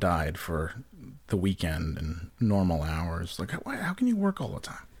fought and died for the weekend and normal hours. Like, how can you work all the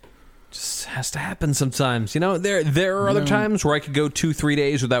time? Just has to happen sometimes. There are other times where I could go 2-3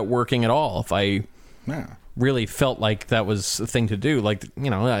 days without working at all if I really felt like that was the thing to do. Like,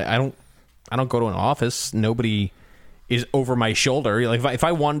 I don't go to an office. Nobody is over my shoulder. Like, if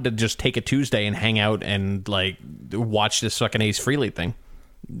I wanted to just take a Tuesday and hang out and like watch this fucking Ace Frehley thing.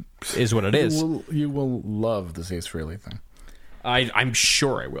 Is what it is. You will love this Ace Frehley thing. I'm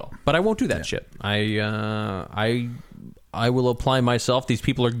sure I will, but I won't do that shit. I will apply myself. These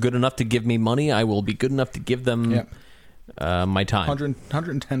people are good enough to give me money. I will be good enough to give them My time.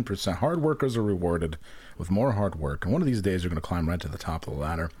 110%. Hard workers are rewarded with more hard work. And one of these days, you're going to climb right to the top of the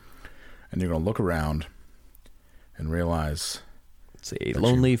ladder, and you're going to look around and realize It's a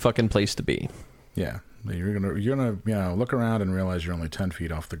lonely fucking place to be. Yeah, you're gonna look around and realize you're only 10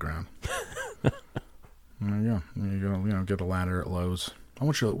 feet off the ground. There you go. You're gonna get a ladder at Lowe's. I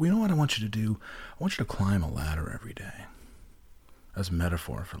want you to. You know what I want you to do? I want you to climb a ladder every day. As a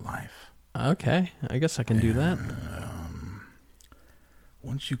metaphor for life. Okay, I guess I can do that.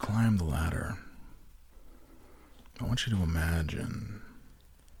 Once you climb the ladder, I want you to imagine.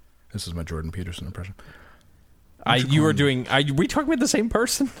 This is my Jordan Peterson impression. You were doing. Are we talking about the same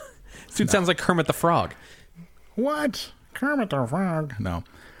person? This dude sounds like Kermit the Frog. What? Kermit the Frog? No.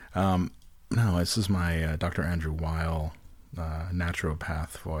 No, this is my Dr. Andrew Weil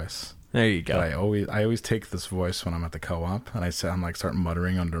naturopath voice. There you go. But I always take this voice when I'm at the co-op, and I'm start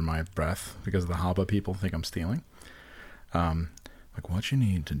muttering under my breath because the Haba people think I'm stealing. Like, what you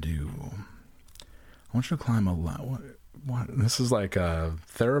need to do, I want you to climb a ladder. What? This is like a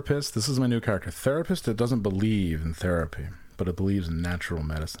therapist. This is my new character. Therapist that doesn't believe in therapy, but it believes in natural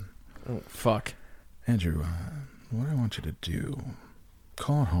medicine. Oh, fuck. Andrew, what I want you to do,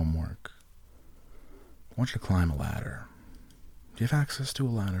 call it homework. I want you to climb a ladder. Do you have access to a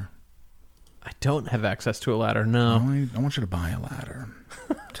ladder? I don't have access to a ladder, no. I want you to buy a ladder.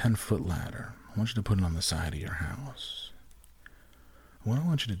 10-foot ladder. I want you to put it on the side of your house. What I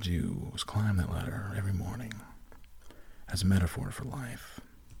want you to do is climb that ladder every morning as a metaphor for life.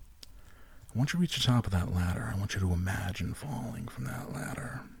 I want you to reach the top of that ladder. I want you to imagine falling from that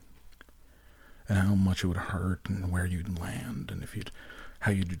ladder and how much it would hurt and where you'd land and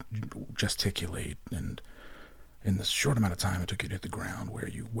how you'd gesticulate, and in the short amount of time it took you to hit the ground, where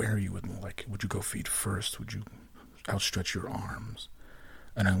you would you go feet first? Would you outstretch your arms?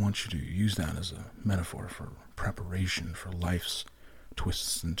 And I want you to use that as a metaphor for preparation for life's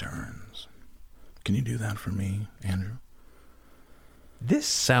twists and turns. Can you do that for me, Andrew? This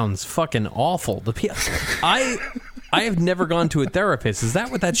sounds fucking awful. I have never gone to a therapist. Is that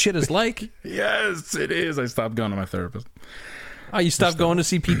what that shit is like? Yes, it is. I stopped going to my therapist. Oh, you stopped going to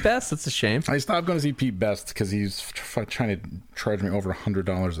see Pete Best? That's a shame. I stopped going to see Pete Best because he's trying to charge me over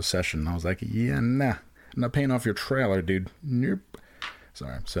 $100 a session. And I was like, yeah, nah. I'm not paying off your trailer, dude. Nope.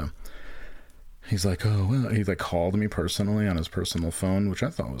 Sorry. So he's like, oh, well, he called me personally on his personal phone, which I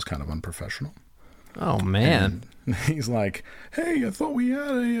thought was kind of unprofessional. Oh, man. And he's like, hey, I thought we had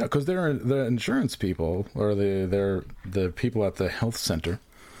a... Because they're the insurance people, or they're the people at the health center.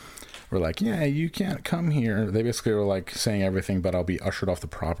 Were like, yeah, you can't come here. They basically were like saying everything, but I'll be ushered off the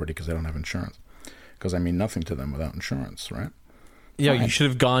property because they don't have insurance. Because I mean nothing to them without insurance, right? Yeah, Fine. you should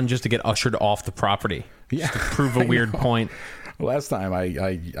have gone just to get ushered off the property. Yeah. Just to prove a weird point. Last time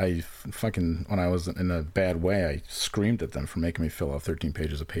I fucking, when I was in a bad way, I screamed at them for making me fill out 13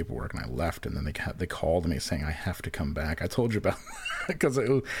 pages of paperwork, and I left, and then they called me saying I have to come back. I told you about because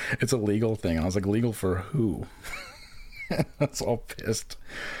it's a legal thing. And I was like, legal for who? That's all pissed.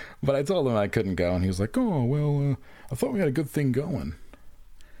 But I told him I couldn't go, and he was like, oh, well, I thought we had a good thing going.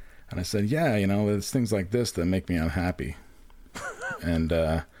 And I said, yeah, there's things like this that make me unhappy. And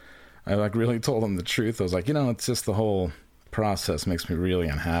I really told him the truth. I was like, it's just the whole process makes me really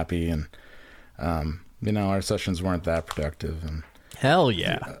unhappy, and our sessions weren't that productive. And hell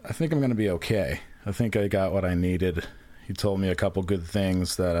yeah. I think I'm going to be okay. I think I got what I needed. He told me a couple good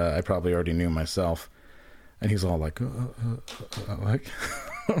things that I probably already knew myself. And he's all like,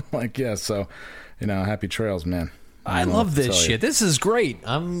 like, yeah, so, happy trails, man. I love this shit. This is great.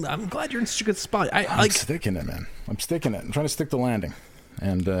 I'm glad you're in such a good spot. I'm sticking it, man. I'm sticking it. I'm trying to stick the landing.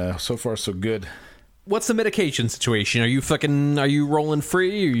 And so far, so good. What's the medication situation? Are you rolling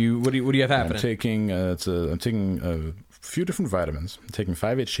free? What do you have happening? I'm taking a few different vitamins. I'm taking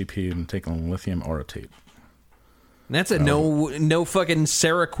 5-HTP and I'm taking lithium orotate. That's it. No fucking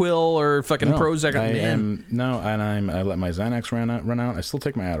Seroquel or fucking Prozac. I let my Xanax run out. I still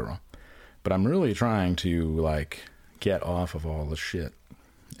take my Adderall, but I'm really trying to get off of all the shit,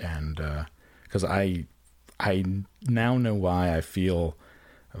 and because I now know why I feel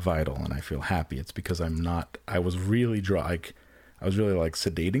vital and I feel happy. It's because I was really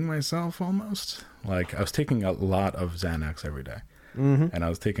sedating myself almost. Like I was taking a lot of Xanax every day. Mm-hmm. And I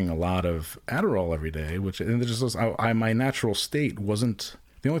was taking a lot of Adderall every day, my natural state wasn't...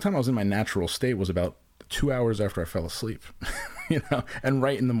 The only time I was in my natural state was about 2 hours after I fell asleep, and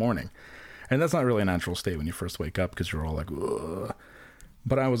right in the morning. And that's not really a natural state when you first wake up because you're all like, ugh.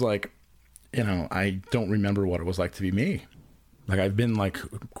 But I was like, I don't remember what it was like to be me. Like I've been like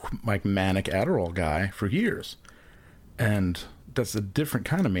manic Adderall guy for years. And that's a different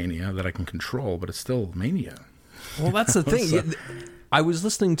kind of mania that I can control, but it's still mania. Well, that's the thing. I was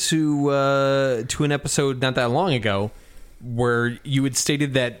listening to an episode not that long ago where you had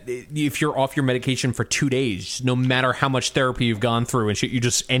stated that if you're off your medication for 2 days, no matter how much therapy you've gone through and shit, you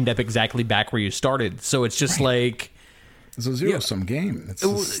just end up exactly back where you started. So it's just like... It's a zero-sum game. It's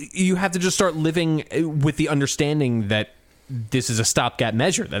just... You have to just start living with the understanding that this is a stopgap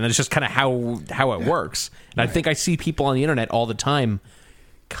measure. And that's just kind of how it works. And I think I see people on the internet all the time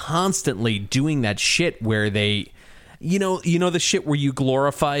constantly doing that shit where they... You know the shit where you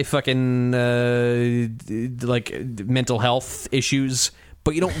glorify fucking like mental health issues,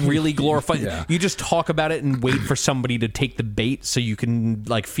 but you don't really glorify. Yeah. You just talk about it and wait for somebody to take the bait so you can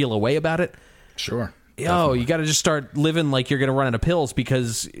like feel a way about it. Sure. Yo, you got to just start living like you're going to run out of pills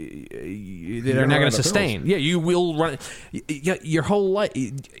because they're not going to sustain. Yeah, you will run. Your whole life,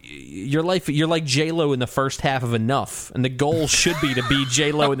 you're like J-Lo in the first half of Enough, and the goal should be to be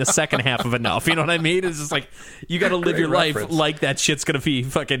J-Lo in the second half of Enough. You know what I mean? It's just like you got to live your life like that shit's going to be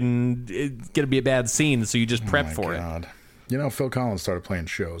fucking. It's going to be a bad scene, so you just prep for it. You know, Phil Collins started playing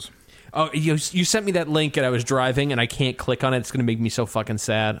shows. Oh, you sent me that link, and I was driving, and I can't click on it. It's going to make me so fucking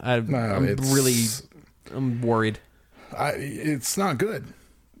sad. I'm worried. It's not good.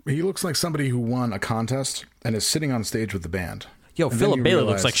 He looks like somebody who won a contest and is sitting on stage with the band. Yo, Philip Bailey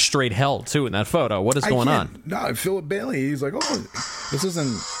looks like straight hell, too, in that photo. What is going on? No, Philip Bailey, he's like, oh, this is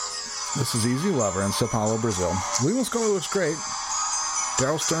Easy Lover in Sao Paulo, Brazil. Lilo Scully looks great.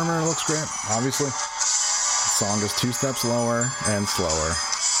 Daryl Sturmer looks great, obviously. The song is 2 steps lower and slower.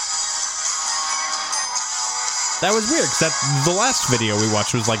 That was weird, because the last video we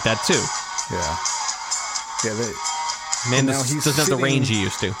watched was like that, too. Yeah. Yeah, Man, this doesn't have the range he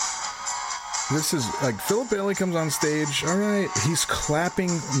used to. This is like Philip Bailey comes on stage. All right, he's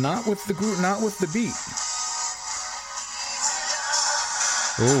clapping, not with the group, not with the beat.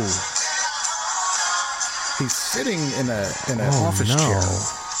 Ooh, he's sitting in an office chair.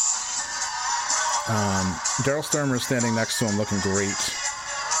 Daryl Sturmer is standing next to him, looking great,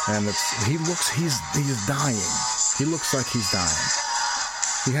 and he's dying. He looks like he's dying.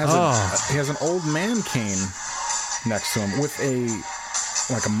 He has an old man cane next to him with a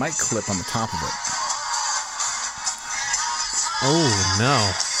mic clip on the top of it. Oh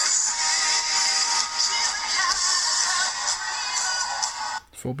no!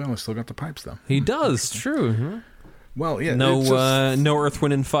 Phil Bailey still got the pipes though. He does. True. Well, yeah. No Earth,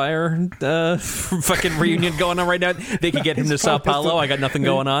 Wind, and Fire fucking reunion going on right now. They could get him to Sao Paulo. I got nothing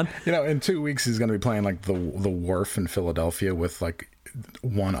going on. You know, in 2 weeks he's going to be playing like the Wharf in Philadelphia with like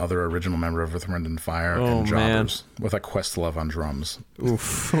one other original member of Earth, Wind, and Fire and Jobbers with like Questlove on drums.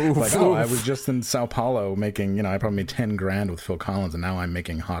 Oof. Like, oh, I was just in Sao Paulo making, I probably made $10,000 with Phil Collins, and now I'm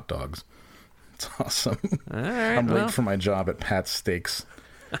making hot dogs. It's awesome. All right, I'm late for my job at Pat's Steaks.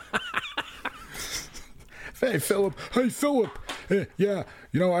 Hey, Philip. Hey, yeah,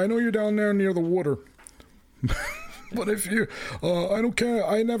 I know you're down there near the water. But if you, I don't care.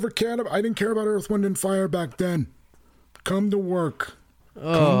 I didn't care about Earth, Wind, and Fire back then. Come to work.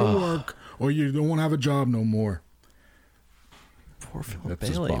 Come to work, or you don't want to have a job no more. Poor Philip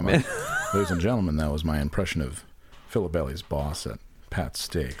Bailey, man. Ladies and gentlemen, that was my impression of Philip Bailey's boss at Pat's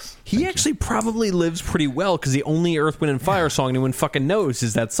Steaks. He actually probably lives pretty well, because the only Earth, Wind, and Fire song anyone fucking knows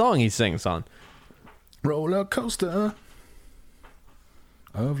is that song he sings on. Roller coaster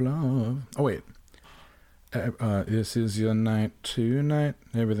of love. Oh, wait. This is your night tonight.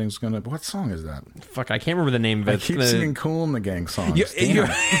 Everything's gonna... What song is that? Fuck, I can't remember the name of it. I keep singing Kool and the Gang songs.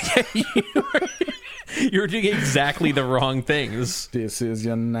 You're doing exactly the wrong things. This is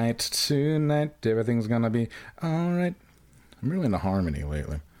your night tonight. Everything's gonna be all right. I'm really into Harmony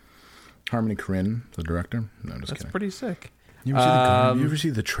lately. Harmony Korine, the director. No, I'm just kidding. That's pretty sick. You ever see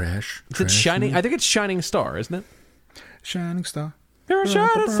the Trash? Is it Shining? Movie? I think it's Shining Star, isn't it? Shining Star. You're a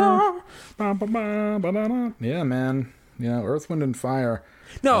shining star. Yeah, man. Earth, Wind, and Fire.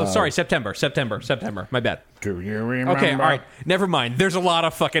 No, sorry, September. My bad. Do you remember? Okay, all right. Never mind. There's a lot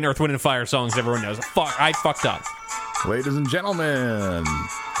of fucking Earth, Wind, and Fire songs everyone knows. Fuck, I fucked up. Ladies and gentlemen,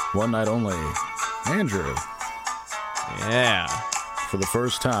 one night only. Andrew. Yeah. For the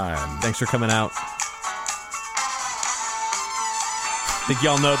first time. Thanks for coming out. Think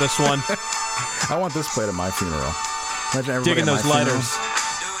y'all know this one? I want this played at my funeral. Imagine everybody digging those lighters.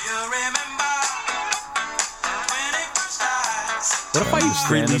 What if I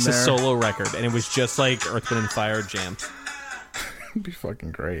released a solo record and it was just like Earth, Wind, and Fire jam? It'd be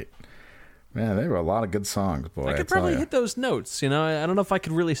fucking great. Man, there were a lot of good songs, boy. I could probably hit those notes. I don't know if I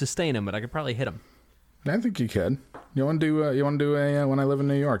could really sustain them, but I could probably hit them. I think you could. You want to do a When I Live in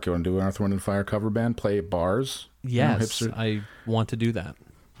New York? You want to do an Earth, Wind, and Fire cover band? Play at bars? Yes, I want to do that.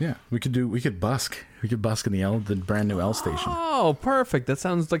 Yeah, we could busk. We could busk in the brand new L station. Oh, perfect. That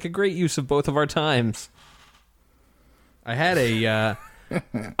sounds like a great use of both of our times. I had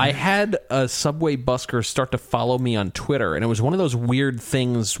a subway busker start to follow me on Twitter, and it was one of those weird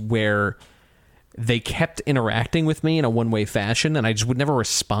things where they kept interacting with me in a one-way fashion, and I just would never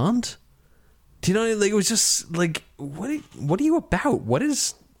respond. Do you know? Like, it was just like, what are you about? What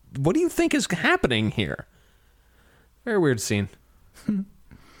do you think is happening here? Very weird scene.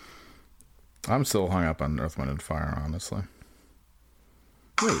 I'm still hung up on Earth, Wind, and Fire, honestly.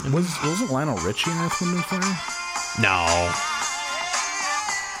 Wait, wasn't Lionel Richie in Earth, Wind, and Fire? No.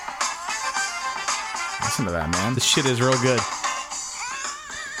 Listen to that, man. This shit is real good.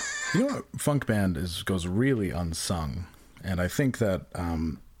 You know what funk band goes really unsung, and I think that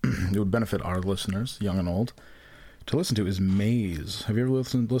it would benefit our listeners, young and old, to listen to is Maze. Have you ever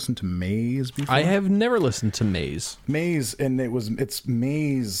listened to Maze before? I have never listened to Maze. Maze, and it's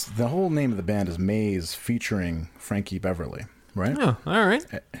Maze. The whole name of the band is Maze, featuring Frankie Beverly, right? Oh, all right.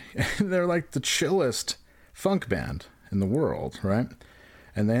 They're like the chillest funk band in the world, right?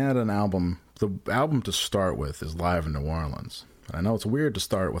 And they had an album. The album to start with is Live in New Orleans. And I know it's weird to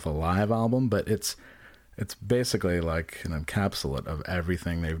start with a live album, but it's basically like an encapsulate of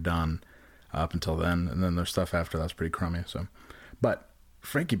everything they've done up until then, and then their stuff after that's pretty crummy. So, but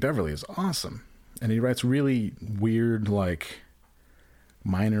Frankie Beverly is awesome, and he writes really weird, like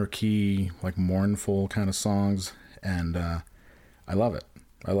minor key, like mournful kind of songs, and I love it.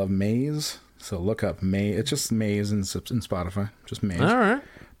 I love Maze. So look up Maze. It's just Maze in Spotify, just Maze. All right.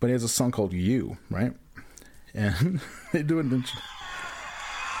 But he has a song called You, right? And they do it. Ladies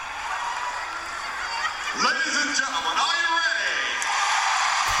and gentlemen, are you ready?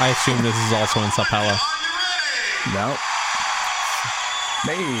 I assume this is also in Sapala. Are you ready? No.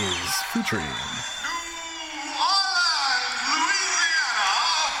 Maze featuring. New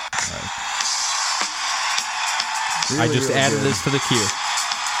Orleans, Louisiana. I just Really added good. this to the queue.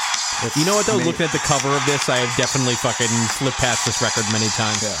 It's You know what, though? Ma- Looking at the cover of this, I have definitely fucking flipped past this record many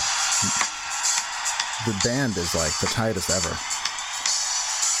times. Yeah. The band is like the tightest ever.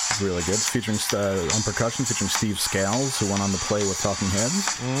 Really good. Featuring on percussion, featuring Steve Scales, who went on to play with Talking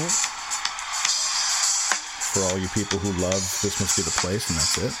Heads. For all you people who love This Must Be the Place, and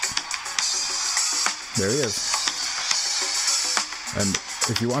that's it. There he is. And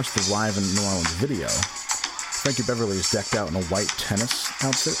if you watch the Live in New Orleans video, Frankie Beverly is decked out in a white tennis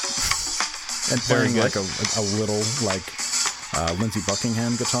outfit and playing Very like good. a little like Lindsey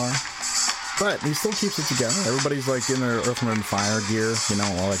Buckingham guitar. But he still keeps it together. Everybody's like in their Earth, Wind, and Fire gear, you know,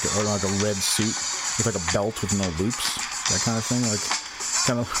 or like a red suit with like a belt with no loops, that kind of thing. Like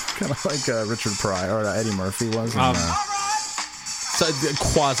kind of like Richard Pryor or Eddie Murphy was. In, So,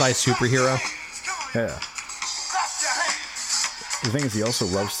 quasi superhero. yeah. The thing is, he also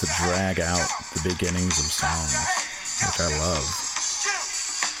loves to drag out the beginnings of songs, which I love.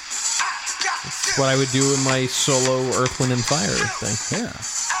 It's what I would do in my solo Earth, Wind, and Fire thing. Yeah.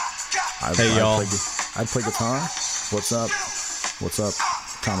 Hey, y'all. I'd play guitar. What's up? What's up?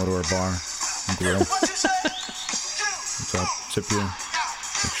 Commodore Bar and Grill. What's up? Sip here.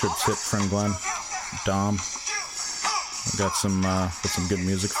 Make sure to sip, friend Glenn. Dom. I got some good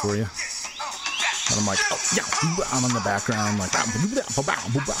music for you. And I'm like, oh, yeah. I'm in the background, like.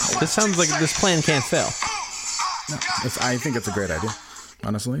 This sounds like this plan can't fail. No, I think it's a great idea.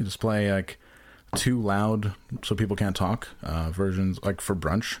 Honestly, just play like too loud so people can't talk versions, like for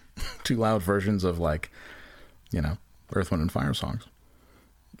brunch. Too loud versions of like, you know, Earth, Wind, and Fire songs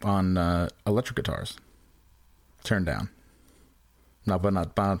on electric guitars. Turned down. No, but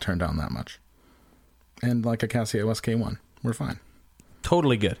not turned down that much. And like a Casio SK1, we're fine.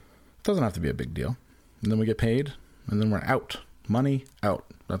 Totally good. Doesn't have to be a big deal. And then we get paid, and then we're out. Money out.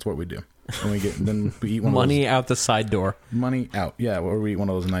 That's what we do. And then we eat one Money of out the side door. those. Money out. Yeah, or we eat one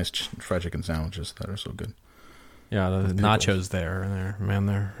of those nice fried chicken sandwiches that are so good. Yeah, the nachos there, man,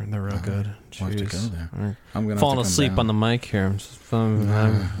 they're real good. We'll have to go Jeez. there. All right. I'm gonna Falling have to come asleep down. on the mic here. I'm just,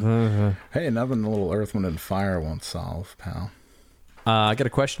 Hey, nothing a little Earth, Wind, and Fire won't solve, pal. I got a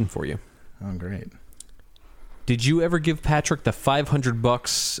question for you. Oh, great. Did you ever give Patrick the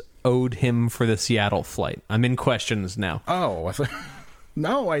 $500 owed him for the Seattle flight? I'm in questions now. Oh, I thought...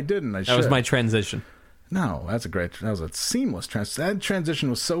 No, I didn't. That was my transition. No, that was a seamless transition. That transition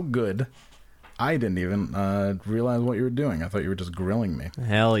was so good, I didn't even realize what you were doing. I thought you were just grilling me.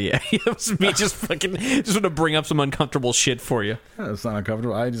 Hell yeah. It was me just want to bring up some uncomfortable shit for you. Yeah, it's not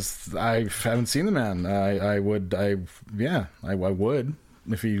uncomfortable. I haven't seen the man. I would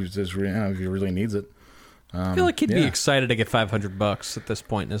if he just if he really needs it. I feel like he'd be yeah. excited to get $500 at this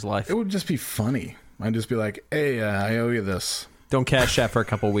point in his life. It would just be funny. I'd just be like, hey, I owe you this. Don't cash that for a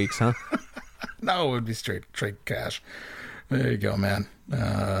couple weeks, huh? No, it would be straight cash. There you go, man.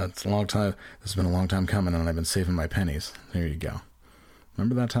 It's a long time. This has been a long time coming, and I've been saving my pennies. There you go.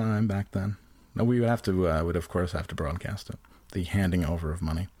 Remember that time back then? No, we would have to. Would of course have to broadcast it. The handing over of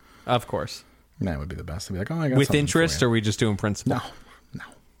money. Of course. That would be the best. To be like, oh, I got With something interest, for or you. are we just doing principal? No.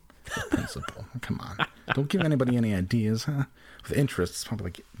 With principal. Come on. Don't give anybody any ideas, huh? With interest, it's probably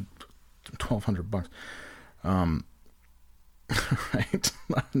like $1,200. Right.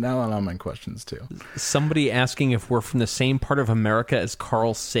 Now I'll have my questions too. Somebody asking if we're from the same part of America as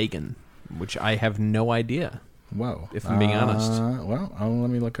Carl Sagan, which I have no idea. Whoa. If I'm being honest. Well, let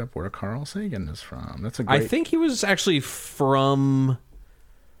me look up where Carl Sagan is from. That's a great... I think he was actually from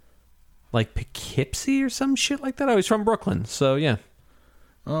like Poughkeepsie or some shit like that. Oh, he's from Brooklyn, so yeah.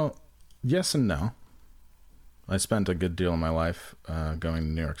 Oh, yes and no. I spent a good deal of my life going to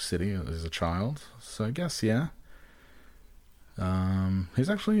New York City as a child, so I guess, yeah. He's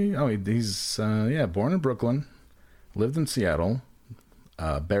actually... he's born in Brooklyn, lived in Seattle,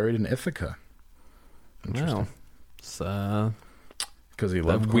 buried in Ithaca. Interesting. Wow. It's Because he a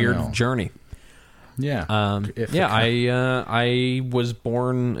loved weird Cornell. journey. Yeah. Yeah, I was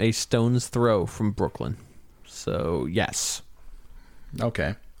born a stone's throw from Brooklyn. So, yes.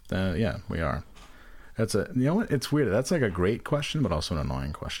 Okay. Yeah, we are. That's you know what? It's weird. That's like a great question, but also an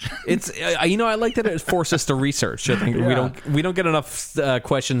annoying question. It's I like that it forces us to research. I think Yeah. we don't get enough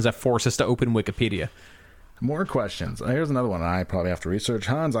questions that force us to open Wikipedia. More questions. Here's another one I probably have to research.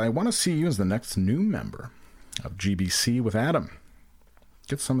 Hans, I want to see you as the next new member of GBC with Adam.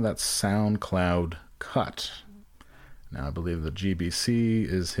 Get some of that SoundCloud cut. Now, I believe the GBC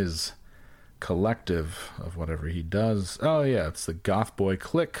is his collective of whatever he does. Oh, yeah, it's the Goth Boy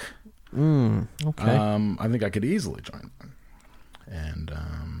Click. Okay. I think I could easily join them and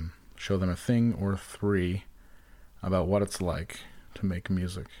show them a thing or about what it's like to make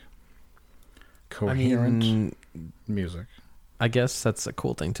music. Coherent music. I guess that's a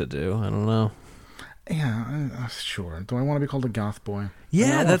cool thing to do. I don't know. Yeah, sure. Do I want to be called a goth boy?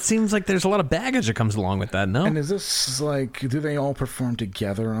 Yeah, that seems like there's a lot of baggage that comes along with that, no? And is this like, do they all perform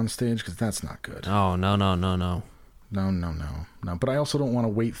together on stage? Because that's not good. Oh, no. No. But I also don't want to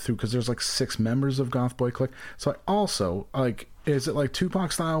wait through, because there's like 6 members of Goth Boy Click. So I also, like, is it like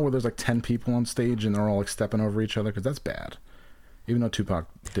Tupac style where there's like 10 people on stage and they're all like stepping over each other? Because that's bad. Even though Tupac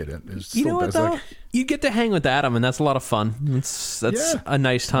did it. It's still You know what, bad. though? Like, You get to hang with Adam, and that's a lot of fun. That's Yeah. a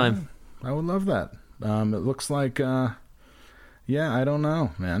nice time. I would love that. It looks like, I don't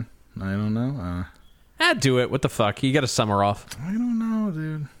know, man. I don't know. Do it. What the fuck? You got a summer off. I don't know,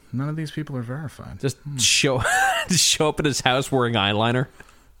 dude. None of these people are verified. Just show up at his house wearing eyeliner.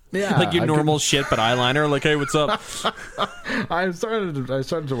 Yeah, Like your I normal shit, but eyeliner. Like, hey, what's up? I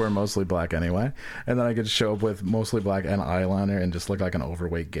started to wear mostly black anyway, and then I could show up with mostly black and eyeliner and just look like an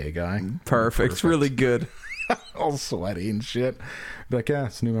overweight gay guy. Perfect. It's really good. All sweaty and shit. Be like, yeah,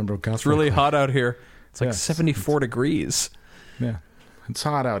 it's a new member of Goth. It's really hot out here. It's like Yeah, 74 degrees. Yeah, it's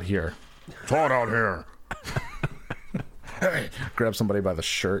hot out here. It's hot out here. Hey, grab somebody by the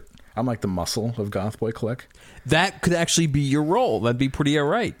shirt. I'm like the muscle of Goth Boy Click. That could actually be your role. That'd be pretty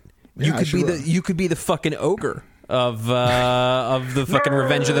alright. Yeah, You could be the fucking ogre of the fucking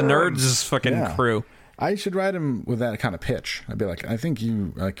Revenge of the Nerds fucking Yeah. crew. I should write him with that kind of pitch. I'd be like, I think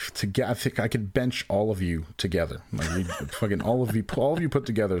I could bench all of you together. Like, fucking all of you put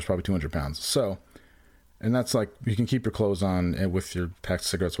together is probably 200 pounds. So, and that's like, you can keep your clothes on and with your packed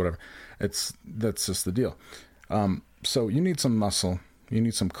cigarettes, whatever. That's just the deal. So you need some muscle. You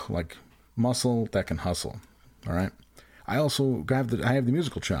need some like muscle that can hustle. All right. I also have the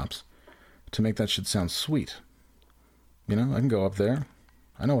musical chops to make that shit sound sweet. You know, I can go up there.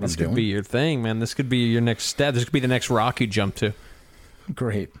 I know what This I'm could doing. be your thing, man. This could be your next step. This could be the next rock you jump to.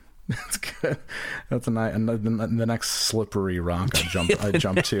 Great. That's good. That's the next slippery rock I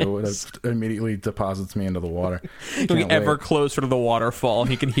jump to. It immediately deposits me into the water. Going Can't ever wait. closer to the waterfall.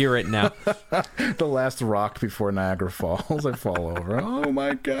 You can hear it now. The last rock before Niagara Falls. I fall over. Oh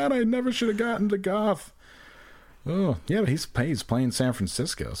my god! I never should have gotten to Goth. Oh yeah, but he's playing San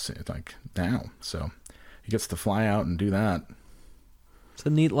Francisco like now, so he gets to fly out and do that. It's a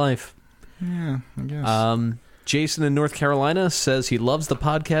neat life. Yeah, I guess. Jason in North Carolina says he loves the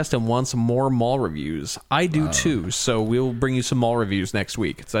podcast and wants more mall reviews. I do too, so we'll bring you some mall reviews next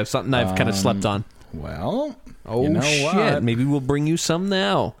week. It's something I've kind of slept on. Well, Oh, you know shit. what? Maybe we'll bring you some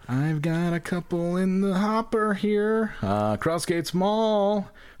now. I've got a couple in the hopper here. Crossgates Mall.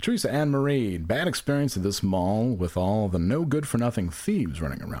 Teresa Ann Marie. Bad experience at this mall with all the no-good-for-nothing thieves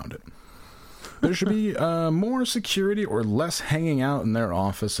running around it. There should be more security or less hanging out in their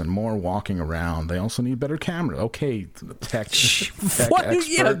office and more walking around. They also need better cameras. Okay, tech What? expert.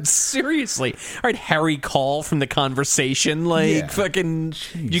 Yeah, seriously. All right, Harry Call from The Conversation. Like, Yeah. fucking,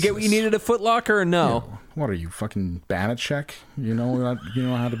 you get what you Jesus. needed at Foot Locker or no? What are you, fucking Banachek? You know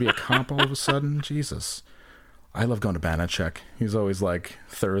how to be a cop all of a sudden? Jesus. I love going to Banachek. He's always like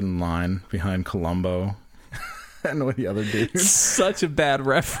third in line behind Columbo and with the other dudes. Such a bad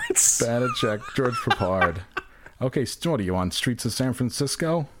reference. Banachek, George Papard. Okay, what are you on Streets of San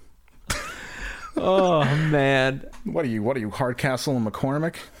Francisco? Oh, man. What are you, Hardcastle and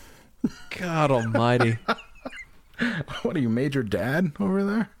McCormick? God almighty. What are you, Major Dad over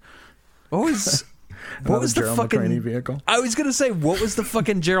there? What was Another the Gerald fucking McRaney vehicle? I was gonna say, what was the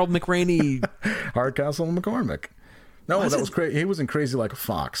fucking Gerald McRaney? Hardcastle and McCormick. No, Was that it? was crazy. He was in Crazy Like a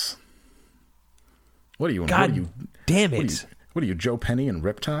Fox. What are you? God what are you? damn What are, it! you, what are you, Joe Penny and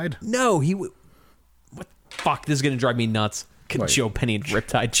Riptide? No, what? Fuck! This is gonna drive me nuts. Wait. Joe Penny and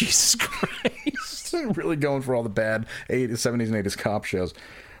Riptide. Jesus Christ! Really going for all the bad 80s, 70s, and 80s cop shows.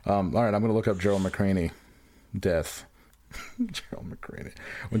 All right, I'm going to look up Gerald McRaney death. Gerald McRaney.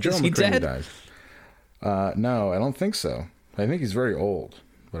 When Gerald he McRaney dead? dies. No, I don't think so. I think he's very old,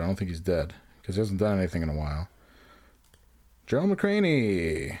 but I don't think he's dead because he hasn't done anything in a while. Gerald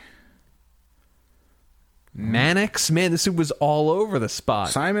McRaney. Mannix, man, this was all over the spot.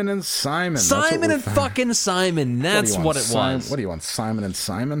 Simon and Simon. That's what Simon we're and fa- fucking Simon. do That's you want, what it Sim- was. What do you want, Simon and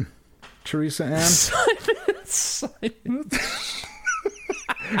Simon? Teresa Ann? Simon.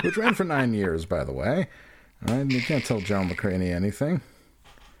 Which ran for 9 years, by the way. All right, you can't tell Gerald McRaney anything.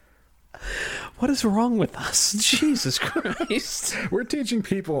 What is wrong with us? Jesus Christ! We're teaching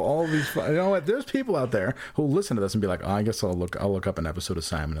people all these. You know what? There's people out there who listen to this and be like, oh, "I guess I'll look up an episode of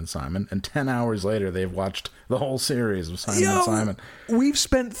Simon and Simon." And 10 hours later, they've watched the whole series of Simon and Simon. We've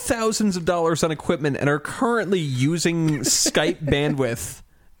spent thousands of dollars on equipment and are currently using Skype bandwidth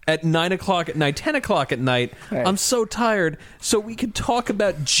at 9 o'clock at night, 10 o'clock at night. Hey. I'm so tired, so we could talk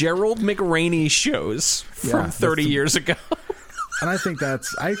about Gerald McRaney shows from Yeah, 30 years ago. And I think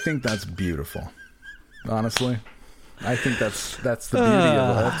that's beautiful. Honestly, I think that's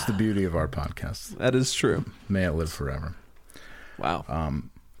the beauty of our podcast. That is true. May it live forever. Wow.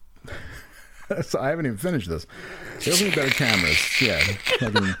 So I haven't even finished this. There's need better cameras.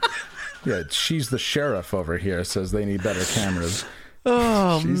 Yeah, she's the sheriff over here. Says they need better cameras.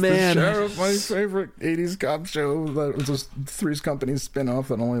 Oh, She's man. the sheriff, my favorite 80s cop show. That was a Three's Company spin-off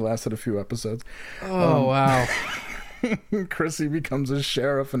that only lasted a few episodes. Oh, wow. Chrissy becomes a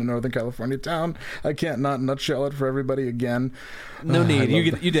sheriff in a Northern California town. I can't not nutshell it for everybody again. No I need.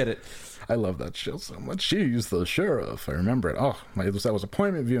 love You did it. I love that show so much. She's the sheriff. I remember it. Oh, that was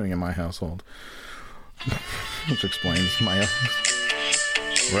appointment viewing in my household. Which explains my...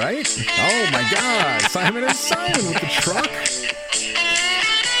 Right? Oh, my God. Simon and Simon with the truck.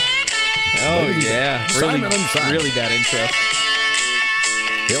 Oh, yeah. Simon and Simon. Really bad intro.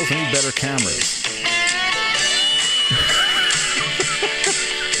 They also need better cameras.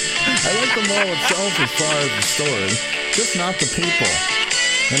 I like the mall itself as far as the story, just not the people.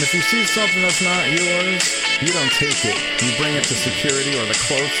 And if you see something that's not yours, you don't take it. You bring it to security or the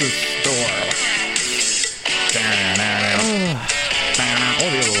closest store. Oh,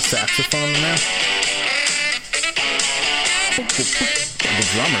 they have a little saxophone in there. The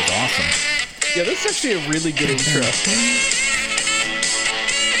drummer's awesome. Yeah, that's actually a really good intro.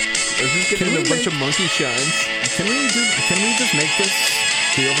 This is getting a bunch of monkey shines. Can we just make this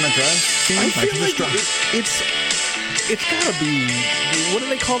the overnight drive scene? I feel can like just it's gotta be. What do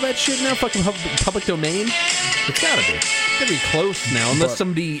they call that shit now? Fucking public domain? it's gotta be. It's gotta be close now, unless But-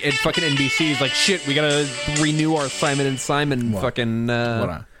 somebody at fucking NBC is like, shit, we gotta renew our Simon and Simon What? fucking.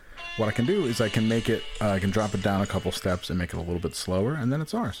 What I can do is I can make it. I can drop it down a couple steps and make it a little bit slower, and then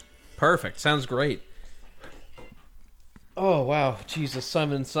it's ours. Perfect. Sounds great. Oh wow, Jesus,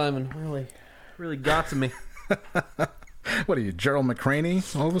 Simon and Simon really got to me. What are you, Gerald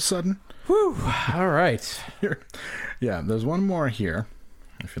McRaney? All of a sudden, Whew. All right. here. Yeah, there's one more here.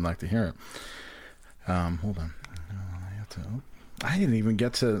 If you'd like to hear it. Hold on. I didn't even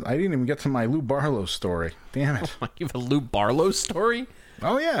get to my Lou Barlow story. Damn it. You have a Lou Barlow story?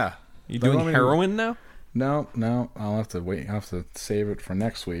 Oh yeah. You Don't doing want me to- heroin now? No. I'll have to wait. I'll have to save it for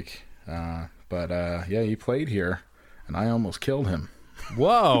next week. But yeah, he played here, and I almost killed him.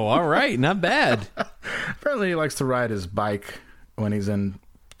 Whoa! All right, not bad. Apparently, he likes to ride his bike when he's in.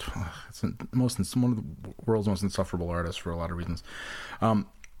 It's one of the world's most insufferable artists for a lot of reasons.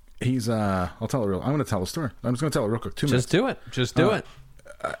 He's. I'll tell it real. I'm going to tell a story. I'm just going to tell it real quick. 2 minutes. Just do it. Just do it.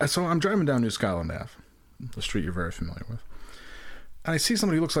 So I'm driving down New Scotland Ave, the street you're very familiar with, and I see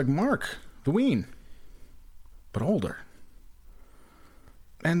somebody who looks like Mark The Ween. But older.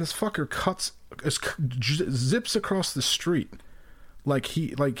 And this fucker zips across the street like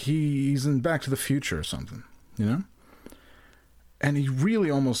he's in Back to the Future or something, you know? And he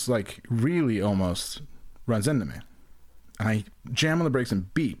really almost runs into me. And I jam on the brakes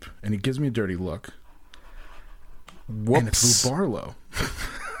and beep, and he gives me a dirty look. Whoops. And it's Lou Barlow.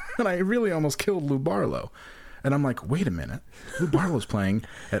 And I really almost killed Lou Barlow. And I'm like, wait a minute. Lou Barlow's playing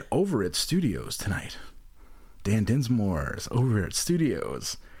at Over It Studios tonight. Dan Dinsmore's Over It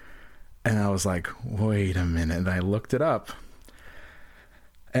Studios. And I was like, wait a minute. And I looked it up.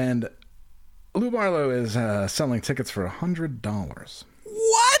 And Lou Barlow is selling tickets for $100.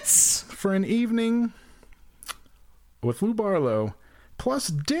 What? For an evening with Lou Barlow, plus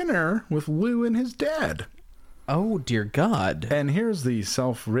dinner with Lou and his dad. Oh, dear God. And here's the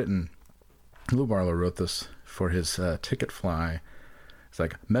self-written. Lou Barlow wrote this for his ticket fly. It's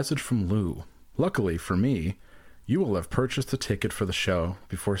like, message from Lou. Luckily for me, you will have purchased a ticket for the show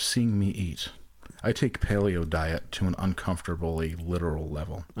before seeing me eat. I take paleo diet to an uncomfortably literal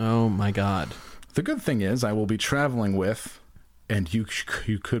level. Oh, my God. The good thing is I will be traveling with, and you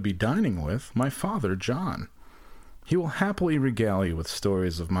could be dining with, my father, John. He will happily regale you with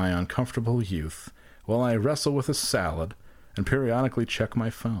stories of my uncomfortable youth while I wrestle with a salad and periodically check my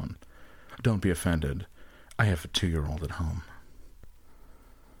phone. Don't be offended. I have a 2-year-old at home.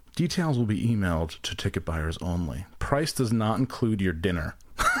 Details will be emailed to ticket buyers only. Price does not include your dinner.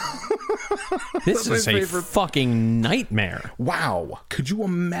 This is a fucking nightmare. Wow. Could you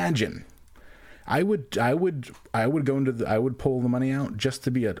imagine? I would pull the money out just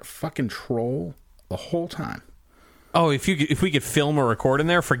to be a fucking troll the whole time. Oh, if we could film or record in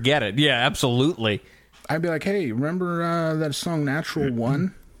there, forget it. Yeah, absolutely. I'd be like, hey, remember that song Natural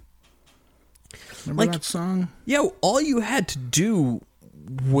One? Remember that song? Yo, all you had to do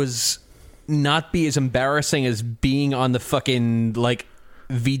was not be as embarrassing as being on the fucking, like,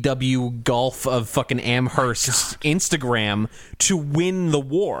 VW Golf of fucking Amherst's Instagram to win the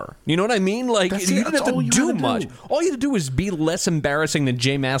war. You know what I mean? Like, you didn't have to do much. All you had to do was be less embarrassing than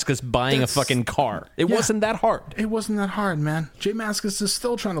Jay Mascis buying a fucking car. It wasn't that hard. It wasn't that hard, man. Jay Mascis is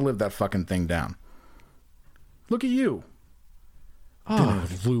still trying to live that fucking thing down. Look at you. Dinner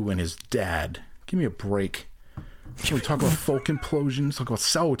with Lou and his dad. Give me a break. We talk about folk implosions. Talk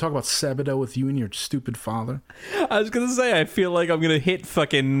about Sebadoh with you and your stupid father. I was gonna say, I feel like I'm gonna hit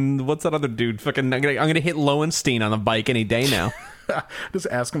fucking, what's that other dude? Fucking, I'm gonna hit Lowenstein on the bike any day now. Just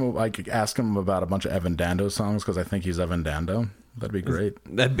ask him about a bunch of Evan Dando songs because I think he's Evan Dando. That'd be great.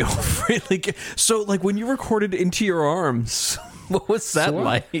 That'd be really good. So, like, when you recorded Into Your Arms, what was that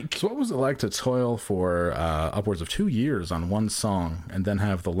like? So what was it like to toil for upwards of 2 years on one song and then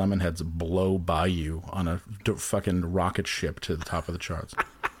have the Lemonheads blow by you on a fucking rocket ship to the top of the charts?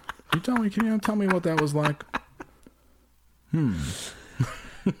 Can you tell me what that was like?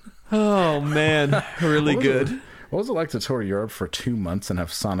 Oh, man. Really good. What was it like to tour Europe for 2 months and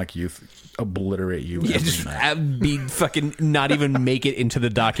have Sonic Youth obliterate you every night? Be fucking not even make it into the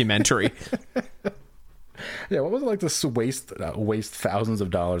documentary. Yeah, what was it like to waste thousands of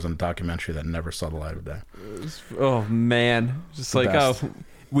dollars on a documentary that never saw the light of day? Oh, man. Just like,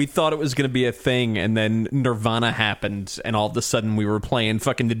 we thought it was going to be a thing, and then Nirvana happened, and all of a sudden we were playing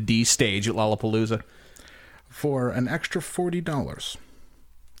fucking the D stage at Lollapalooza. For an extra $40,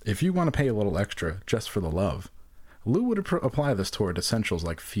 if you want to pay a little extra just for the love, Lou would apply this toward essentials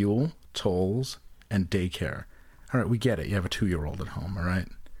like fuel, tolls, and daycare. All right, we get it. You have a 2-year-old at home, all right?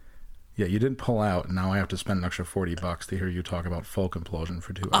 Yeah, you didn't pull out, and now I have to spend an extra $40 to hear you talk about folk implosion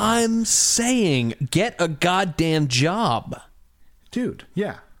for 2 hours. I'm saying, get a goddamn job. Dude,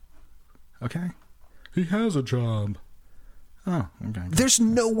 yeah. Okay? He has a job. Oh, okay. There's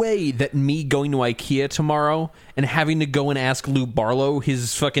no way that me going to IKEA tomorrow and having to go and ask Lou Barlow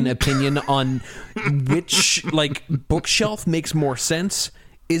his fucking opinion on which, like, bookshelf makes more sense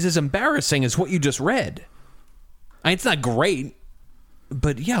is as embarrassing as what you just read. It's not great,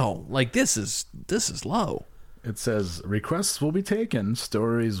 but yo, like, this is low. It says, requests will be taken,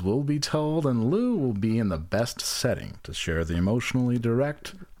 stories will be told, and Lou will be in the best setting to share the emotionally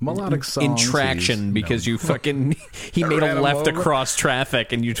direct, melodic songs. In traction, because you fucking... He made a left across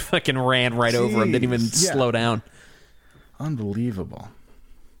traffic, and you fucking ran right over him, didn't even slow down. Unbelievable.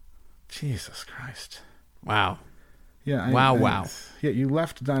 Jesus Christ. Wow. Yeah. Wow. Yeah, you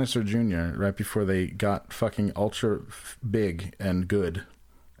left Dinosaur Jr. right before they got fucking ultra big and good.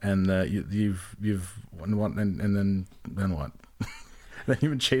 And you've and then what? Then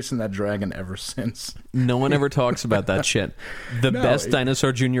you've been chasing that dragon ever since. No one ever talks about that shit. The best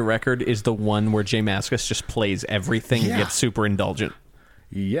Dinosaur Jr. record is the one where Jay Mascis just plays everything and gets super indulgent.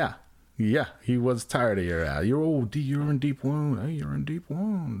 Yeah. Yeah, he was tired of your ass. You're in deep wound. Hey, you're in deep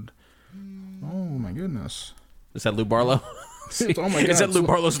wound. Oh my goodness. Is that Lou Barlow? Oh my God. Is that Lou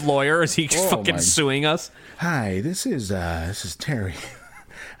Barlow's lawyer? Is he Oh fucking my- suing us? Hi, this is Terry.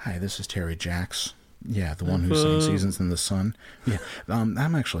 Hi, this is Terry Jacks. Yeah, the one who sang Seasons in the Sun. Yeah,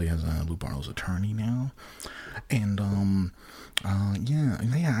 I'm actually as Lou Barlow's attorney now, and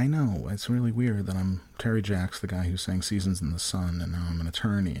yeah, I know it's really weird that I'm Terry Jacks, the guy who sang Seasons in the Sun, and now I'm an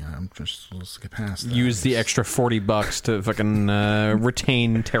attorney. I'm just let's get past that. Use the extra $40 to fucking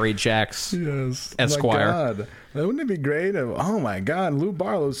retain Terry Jacks. Yes, Esquire. My God. Wouldn't it be great if, oh my God, Lou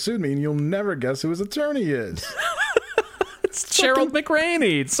Barlow sued me and you'll never guess who his attorney is. It's Gerald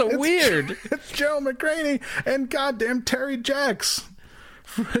McRaney. It's so weird. It's Gerald McRaney and goddamn Terry Jacks.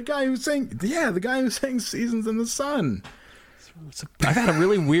 The guy who sang Seasons in the Sun. I've had a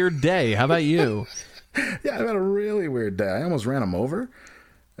really weird day. How about you? Yeah, I've had a really weird day. I almost ran him over.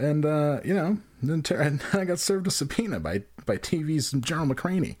 And, then I got served a subpoena by TV's Gerald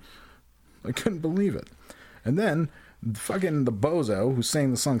McRaney. I couldn't believe it. And then fucking the bozo who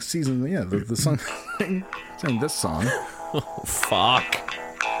sang the song Seasons, the song, sang this song. Oh, fuck.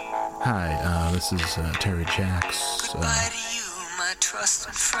 Hi, this is Terry Jacks. Goodbye to you, my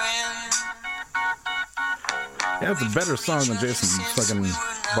trusted friend. Yeah, it's a better song than Jason fucking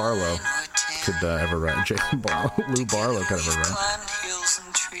Barlow could ever write. Lou Barlow could ever write. Climbed hills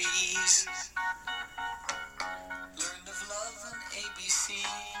and trees. Learned of love and ABC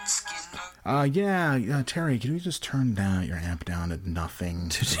and skin. Yeah, Terry, can you just turn down your amp down at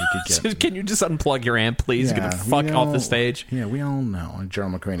nothing? So we could get... Can you just unplug your amp, please? Get the fuck off the stage. Yeah, we all know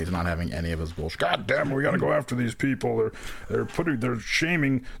Gerald McRaney's not having any of his bullshit. God damn it, we gotta go after these people. They're putting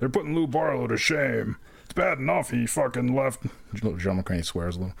Lou Barlow to shame. It's bad enough he fucking left. Gerald McRaney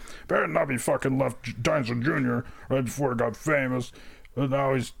swears a little. Bad enough he fucking left Dinosaur Jr. right before he got famous. But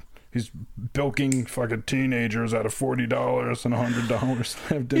now he's bilking fucking teenagers out of $40 and $100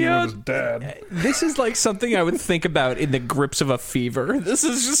 to have dinner with his dad. This is like something I would think about in the grips of a fever. This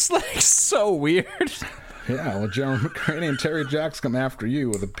is just like so weird. Yeah, well, Gerald McRaney and Terry Jacks come after you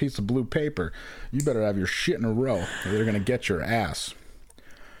with a piece of blue paper. You better have your shit in a row, or they're gonna get your ass.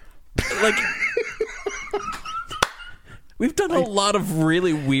 Like, we've done a lot of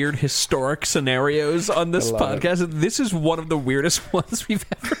really weird historic scenarios on this podcast. This is one of the weirdest ones we've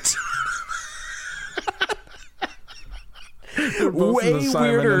ever done. Way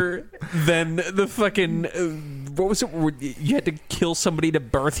weirder than the fucking what was it? You had to kill somebody to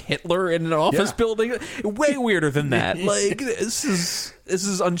birth Hitler in an office building. Way weirder than that. Like this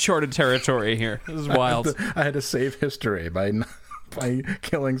is uncharted territory here. This is wild. I had to save history by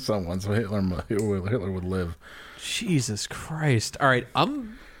killing someone so Hitler would live. Jesus Christ! All right,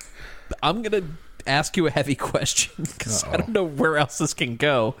 I'm gonna ask you a heavy question because I don't know where else this can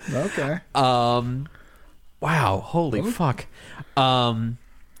go. Okay. Wow, holy fuck. Hans,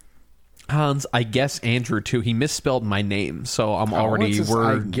 I guess Andrew too. He misspelled my name, so I'm already.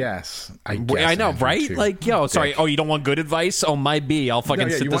 I guess. I know, Andrew, right? too. Like, yo, sorry. Dick. Oh, you don't want good advice? Oh, my B. I'll fucking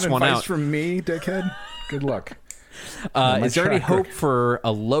sit you this want one advice out. from me, dickhead? Good luck. Is there any hope for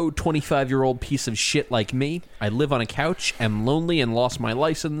a low 25-year-old piece of shit like me? I live on a couch, am lonely, and lost my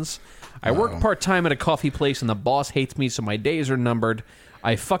license. I work part-time at a coffee place, and the boss hates me, so my days are numbered.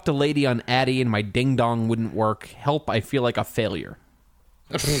 I fucked a lady on Addy, and my ding-dong wouldn't work. Help, I feel like a failure.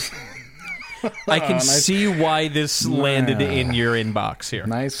 I can see why this landed in your inbox here.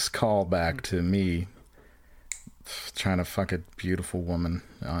 Nice callback to me trying to fuck a beautiful woman,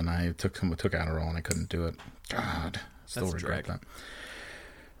 and I took Adderall, and I couldn't do it. God, still That's a regret drag.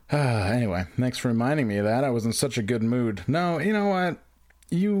 that. Anyway, thanks for reminding me of that. I was in such a good mood. No, you know what?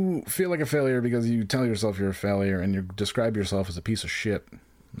 You feel like a failure because you tell yourself you're a failure and you describe yourself as a piece of shit.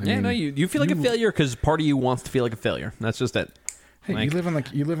 I mean, you feel like a failure because part of you wants to feel like a failure. That's just it. Hey, Like-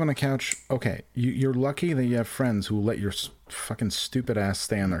 you live on a couch. Okay, you're lucky that you have friends who let your fucking stupid ass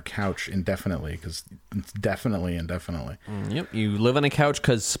stay on their couch indefinitely, because it's definitely indefinitely. Yep, you live on a couch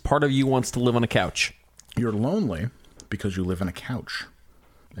because part of you wants to live on a couch. You're lonely because you live on a couch,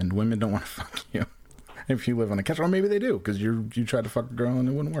 and women don't want to fuck you if you live on a couch, or maybe they do because you tried to fuck a girl and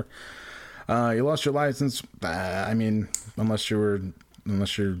it wouldn't work. You lost your license. I mean, unless you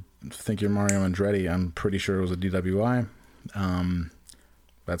think you're Mario Andretti, I'm pretty sure it was a DWI.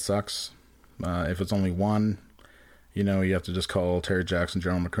 That sucks. If it's only one, you have to just call Terry Jackson,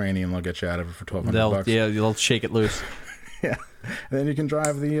 Gerald McRaney, and they'll get you out of it for $1,200. Yeah, they'll shake it loose. Yeah. And then you can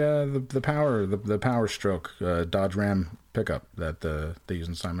drive the Power Stroke Dodge Ram pickup that they use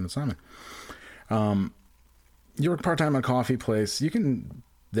in Simon & Simon. You work part-time at a coffee place. You can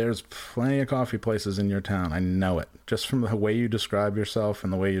There's plenty of coffee places in your town. I know it. Just from the way you describe yourself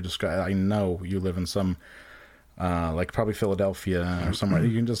and the way you describe, I know you live in some, like probably Philadelphia or somewhere.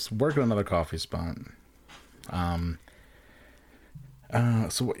 You can just work at another coffee spot.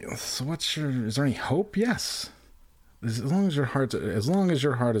 So what's your? Is there any hope? Yes. As long as your heart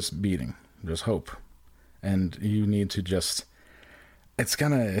is beating, there's hope, and you need to just. It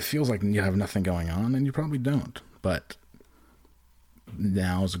feels like you have nothing going on, and you probably don't. But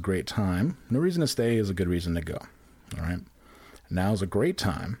now is a great time. No reason to stay is a good reason to go. All right. Now is a great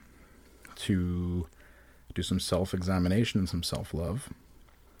time to do some self-examination and some self-love.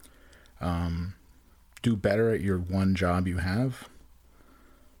 Do better at your one job you have.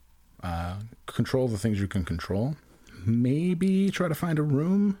 Control the things you can control. Maybe try to find a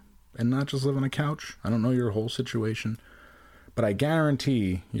room and not just live on a couch. I don't know your whole situation, but I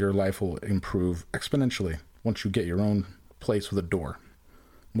guarantee your life will improve exponentially once you get your own place with a door.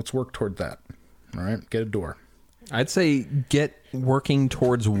 Let's work toward that. All right, get a door. I'd say get working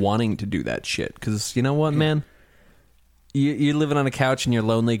towards wanting to do that shit. Because you know what, man? You're living on a couch and you're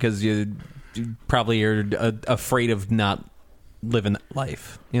lonely because you probably are afraid of not living that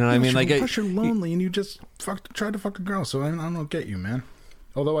life. You know what I mean? Plus you're lonely and you just tried to fuck a girl. So I don't get you, man.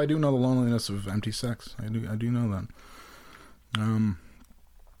 Although I do know the loneliness of empty sex. I do know that.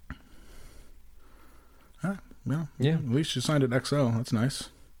 Yeah. At least you signed at XO. That's nice.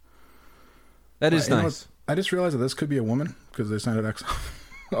 That is nice. I just realized that this could be a woman because they signed at XO.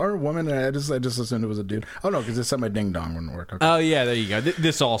 Or a woman. I just assumed it was a dude. Oh no, because it said my ding dong wouldn't work. Okay. Oh yeah, there you go.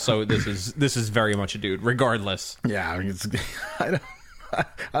 This is very much a dude, regardless. Yeah,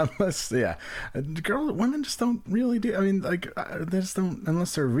 women just don't really do. I mean, like they just don't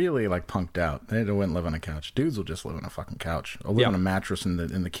unless they're really like punked out. They wouldn't live on a couch. Dudes will just live on a fucking couch or live on a mattress in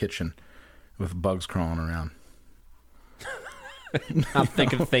the kitchen with bugs crawling around. Not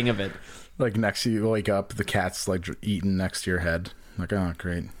think a thing of it. Like next to you, wake up, the cat's like eating next to your head. Like, oh,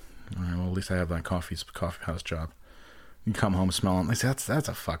 great. All right, well, at least I have that coffee house job. You come home smelling. Like, that's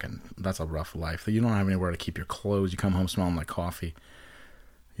a rough life. You don't have anywhere to keep your clothes. You come home smelling like coffee.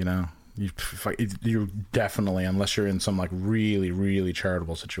 You know, you're definitely, unless you're in some like really, really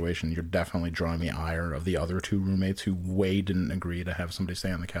charitable situation, you're definitely drawing the ire of the other two roommates who didn't agree to have somebody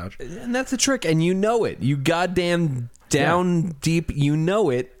stay on the couch. And that's the trick, and you know it. You goddamn down deep, you know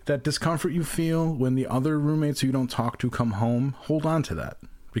it. That discomfort you feel when the other roommates who you don't talk to come home, hold on to that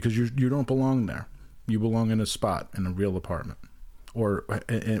because you don't belong there. You belong in a spot in a real apartment, or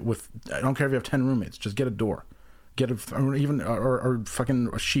with. I don't care if you have 10 roommates. Just get a door. Or fucking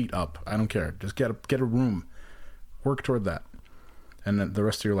a sheet up. I don't care. Just get a room. Work toward that, and then the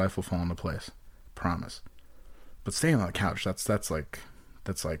rest of your life will fall into place. Promise. But staying on the couch, that's like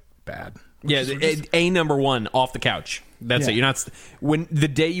bad. Yeah, a number one, off the couch. That's it. You're not when the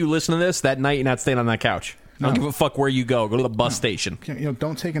day you listen to this that night. You're not staying on that couch. I don't give a fuck where you go. Go to the bus station.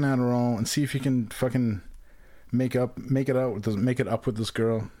 Don't take an Adderall and see if you can fucking make it up with this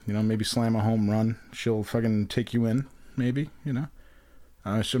girl. Maybe slam a home run. She'll fucking take you in. Maybe.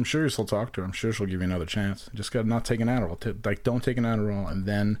 I'm sure you'll still talk to her. I'm sure she'll give you another chance. Just gotta not take an Adderall. Don't take an Adderall and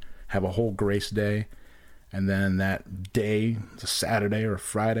then have a whole grace day, and then that day, it's a Saturday or a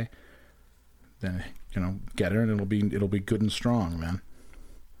Friday. Then get her, and it'll be good and strong, man.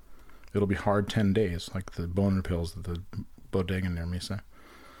 It'll be hard 10 days, like the boner pills that the bodega near me say.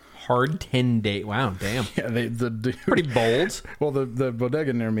 Hard 10 days. Wow, damn. Yeah, the pretty bold. Well, the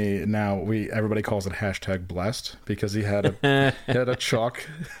bodega near me now, everybody calls it #blessed because he had a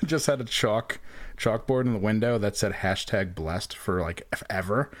chalkboard in the window that said #blessed for like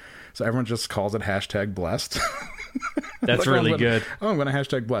ever. So everyone just calls it #blessed. That's really good. I'm going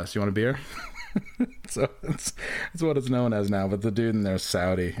to #blessed. You want a beer? So that's what it's known as now. But the dude in there is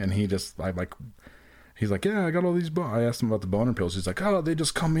Saudi, and he just he's like, yeah, I got all these. I asked him about the boner pills. He's like, oh, they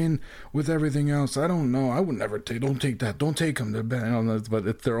just come in with everything else. I don't know. I would never take. Don't take that. Don't take them. They're bad.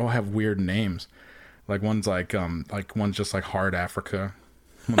 But they all have weird names. Like one's one's just like Hard Africa.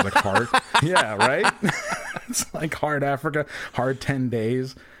 One's like Hard. Yeah, right. It's like Hard Africa. Hard 10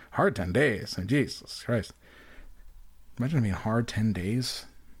 days. Hard 10 days. And Jesus Christ. Imagine being hard 10 days.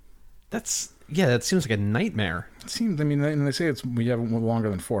 That seems like a nightmare. It seems, and they say we have longer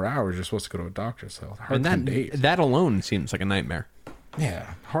than 4 hours, you're supposed to go to a doctor, so hard 10 days. That alone seems like a nightmare.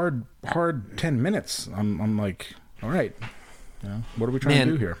 Yeah, hard 10 minutes. I'm like, all right, what are we trying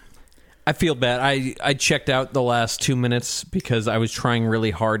to do here? I feel bad. I checked out the last 2 minutes because I was trying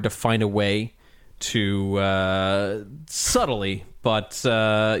really hard to find a way to subtly, but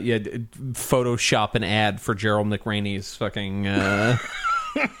Photoshop an ad for Gerald McRaney's fucking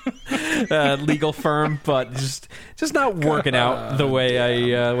legal firm, but just not working out the way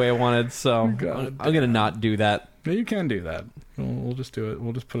I wanted. So I'm gonna not do that. Yeah, you can do that. We'll just do it.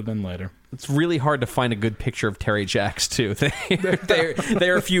 We'll just put it in later. It's really hard to find a good picture of Terry Jacks too. They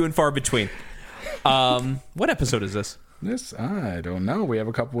are few and far between. What episode is this? This, I don't know. We have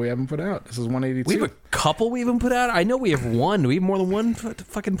a couple we haven't put out. This is 182. We have a couple we haven't put out? I know we have one. Do we have more than one to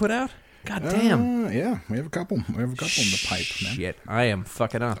fucking put out? God damn. Yeah, we have a couple. We have a couple in the pipe, man. Shit, I am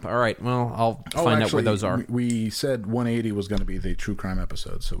fucking up. All right, well, I'll find out where those are. We said 180 was going to be the true crime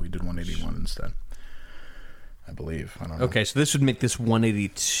episode, so we did 181 instead. I believe. I don't know. Okay, so this would make this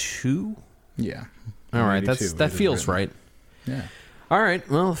 182? Yeah. All right, that feels right. Yeah. All right,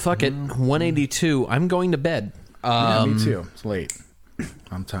 well, fuck it. 182. I'm going to bed. Yeah, me too. It's late.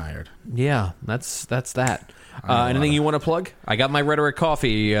 I'm tired. Yeah, that's that. Anything you want to plug? I got my Rhetoric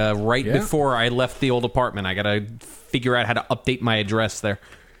coffee before I left the old apartment. I got to figure out how to update my address there.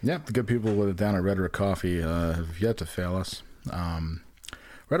 Yeah, the good people down at Rhetoric Coffee have yet to fail us.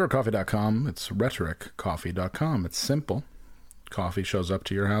 RhetoricCoffee.com. It's rhetoriccoffee.com. It's simple. Coffee shows up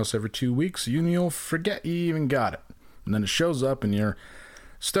to your house every 2 weeks. You'll forget you even got it. And then it shows up and you're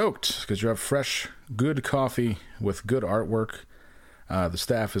stoked because you have fresh, good coffee with good artwork. The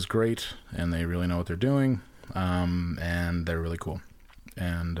staff is great and they really know what they're doing. And they're really cool.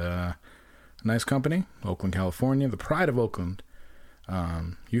 And nice company, Oakland, California, the pride of Oakland.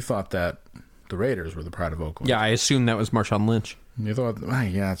 You thought that the Raiders were the pride of Oakland. Yeah, I assumed that was Marshawn Lynch. You thought,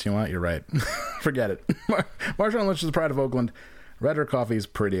 yeah, you know what? You're right. Forget it. Marshawn Lynch is the pride of Oakland. Rhetoric Coffee is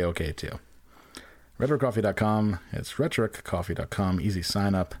pretty okay, too. RhetoricCoffee.com. It's RhetoricCoffee.com. Easy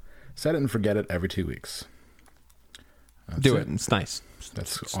sign up. Set it and forget it every 2 weeks. Do it. It's nice.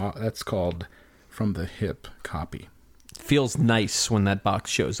 That's called From the Hip Copy. Feels nice when that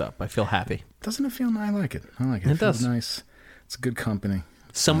box shows up. I feel happy. Doesn't it feel nice? I like it. It feels does. nice. It's a good company.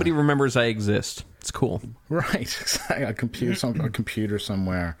 Somebody remembers I exist. It's cool. Right. A computer somewhere.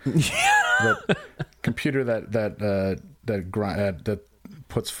 That computer that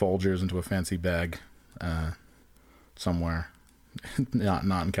puts Folgers into a fancy bag somewhere.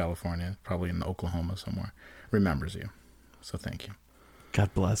 Not in California. Probably in Oklahoma somewhere. Remembers you. So thank you.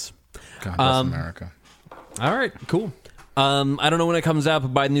 God bless. God bless America. All right, cool. I don't know when it comes out,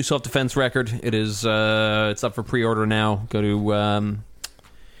 but buy the new self-defense record. It is it's up for pre-order now. Go to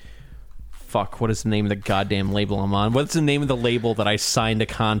what is the name of the goddamn label I'm on? What's the name of the label that I signed a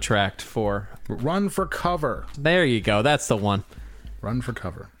contract for? Run for Cover. There you go. That's the one. Run for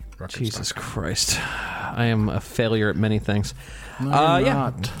Cover. Jesus Christ. I am a failure at many things. No, you're yeah,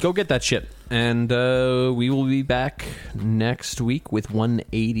 not. go get that shit. And we will be back next week with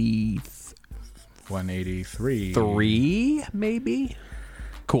 183. 3, maybe?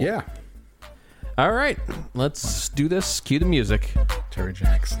 Cool. Yeah. All right. Let's do this. Cue the music. Terry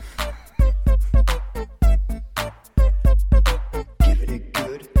Jacks. Giving it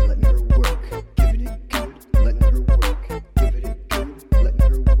good, letting her work. Giving it good, letting her work. Giving it good, letting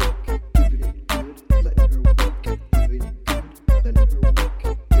her work. Giving it good, letting her work. Giving it good, letting her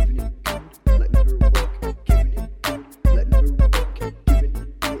work. Giving it good, letting her work. Giving it good, letting her work. Giving it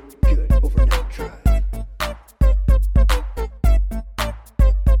good, overnight drive.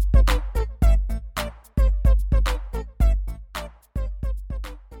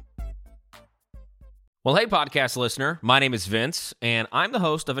 Well, hey, podcast listener. My name is Vince, and I'm the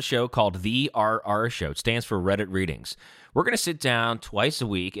host of a show called The RR Show. It stands for Reddit Readings. We're going to sit down twice a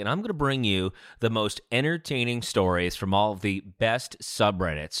week, and I'm going to bring you the most entertaining stories from all of the best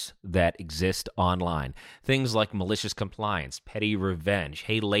subreddits that exist online. Things like malicious compliance, petty revenge,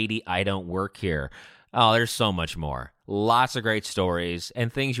 hey, lady, I don't work here. Oh, there's so much more. Lots of great stories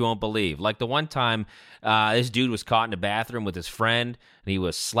and things you won't believe. Like the one time this dude was caught in a bathroom with his friend and he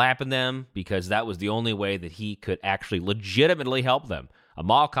was slapping them because that was the only way that he could actually legitimately help them. A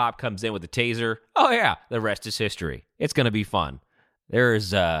mall cop comes in with a taser. Oh, yeah, the rest is history. It's going to be fun.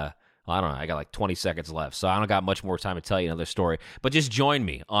 There's, I don't know, I got like 20 seconds left, so I don't got much more time to tell you another story. But just join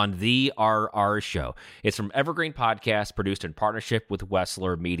me on The RR Show. It's from Evergreen Podcast, produced in partnership with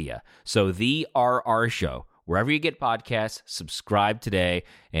Wessler Media. So The RR Show, wherever you get podcasts, subscribe today.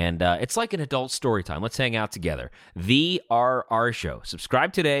 And it's like an adult story time. Let's hang out together. The RR Show.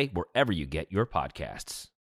 Subscribe today wherever you get your podcasts.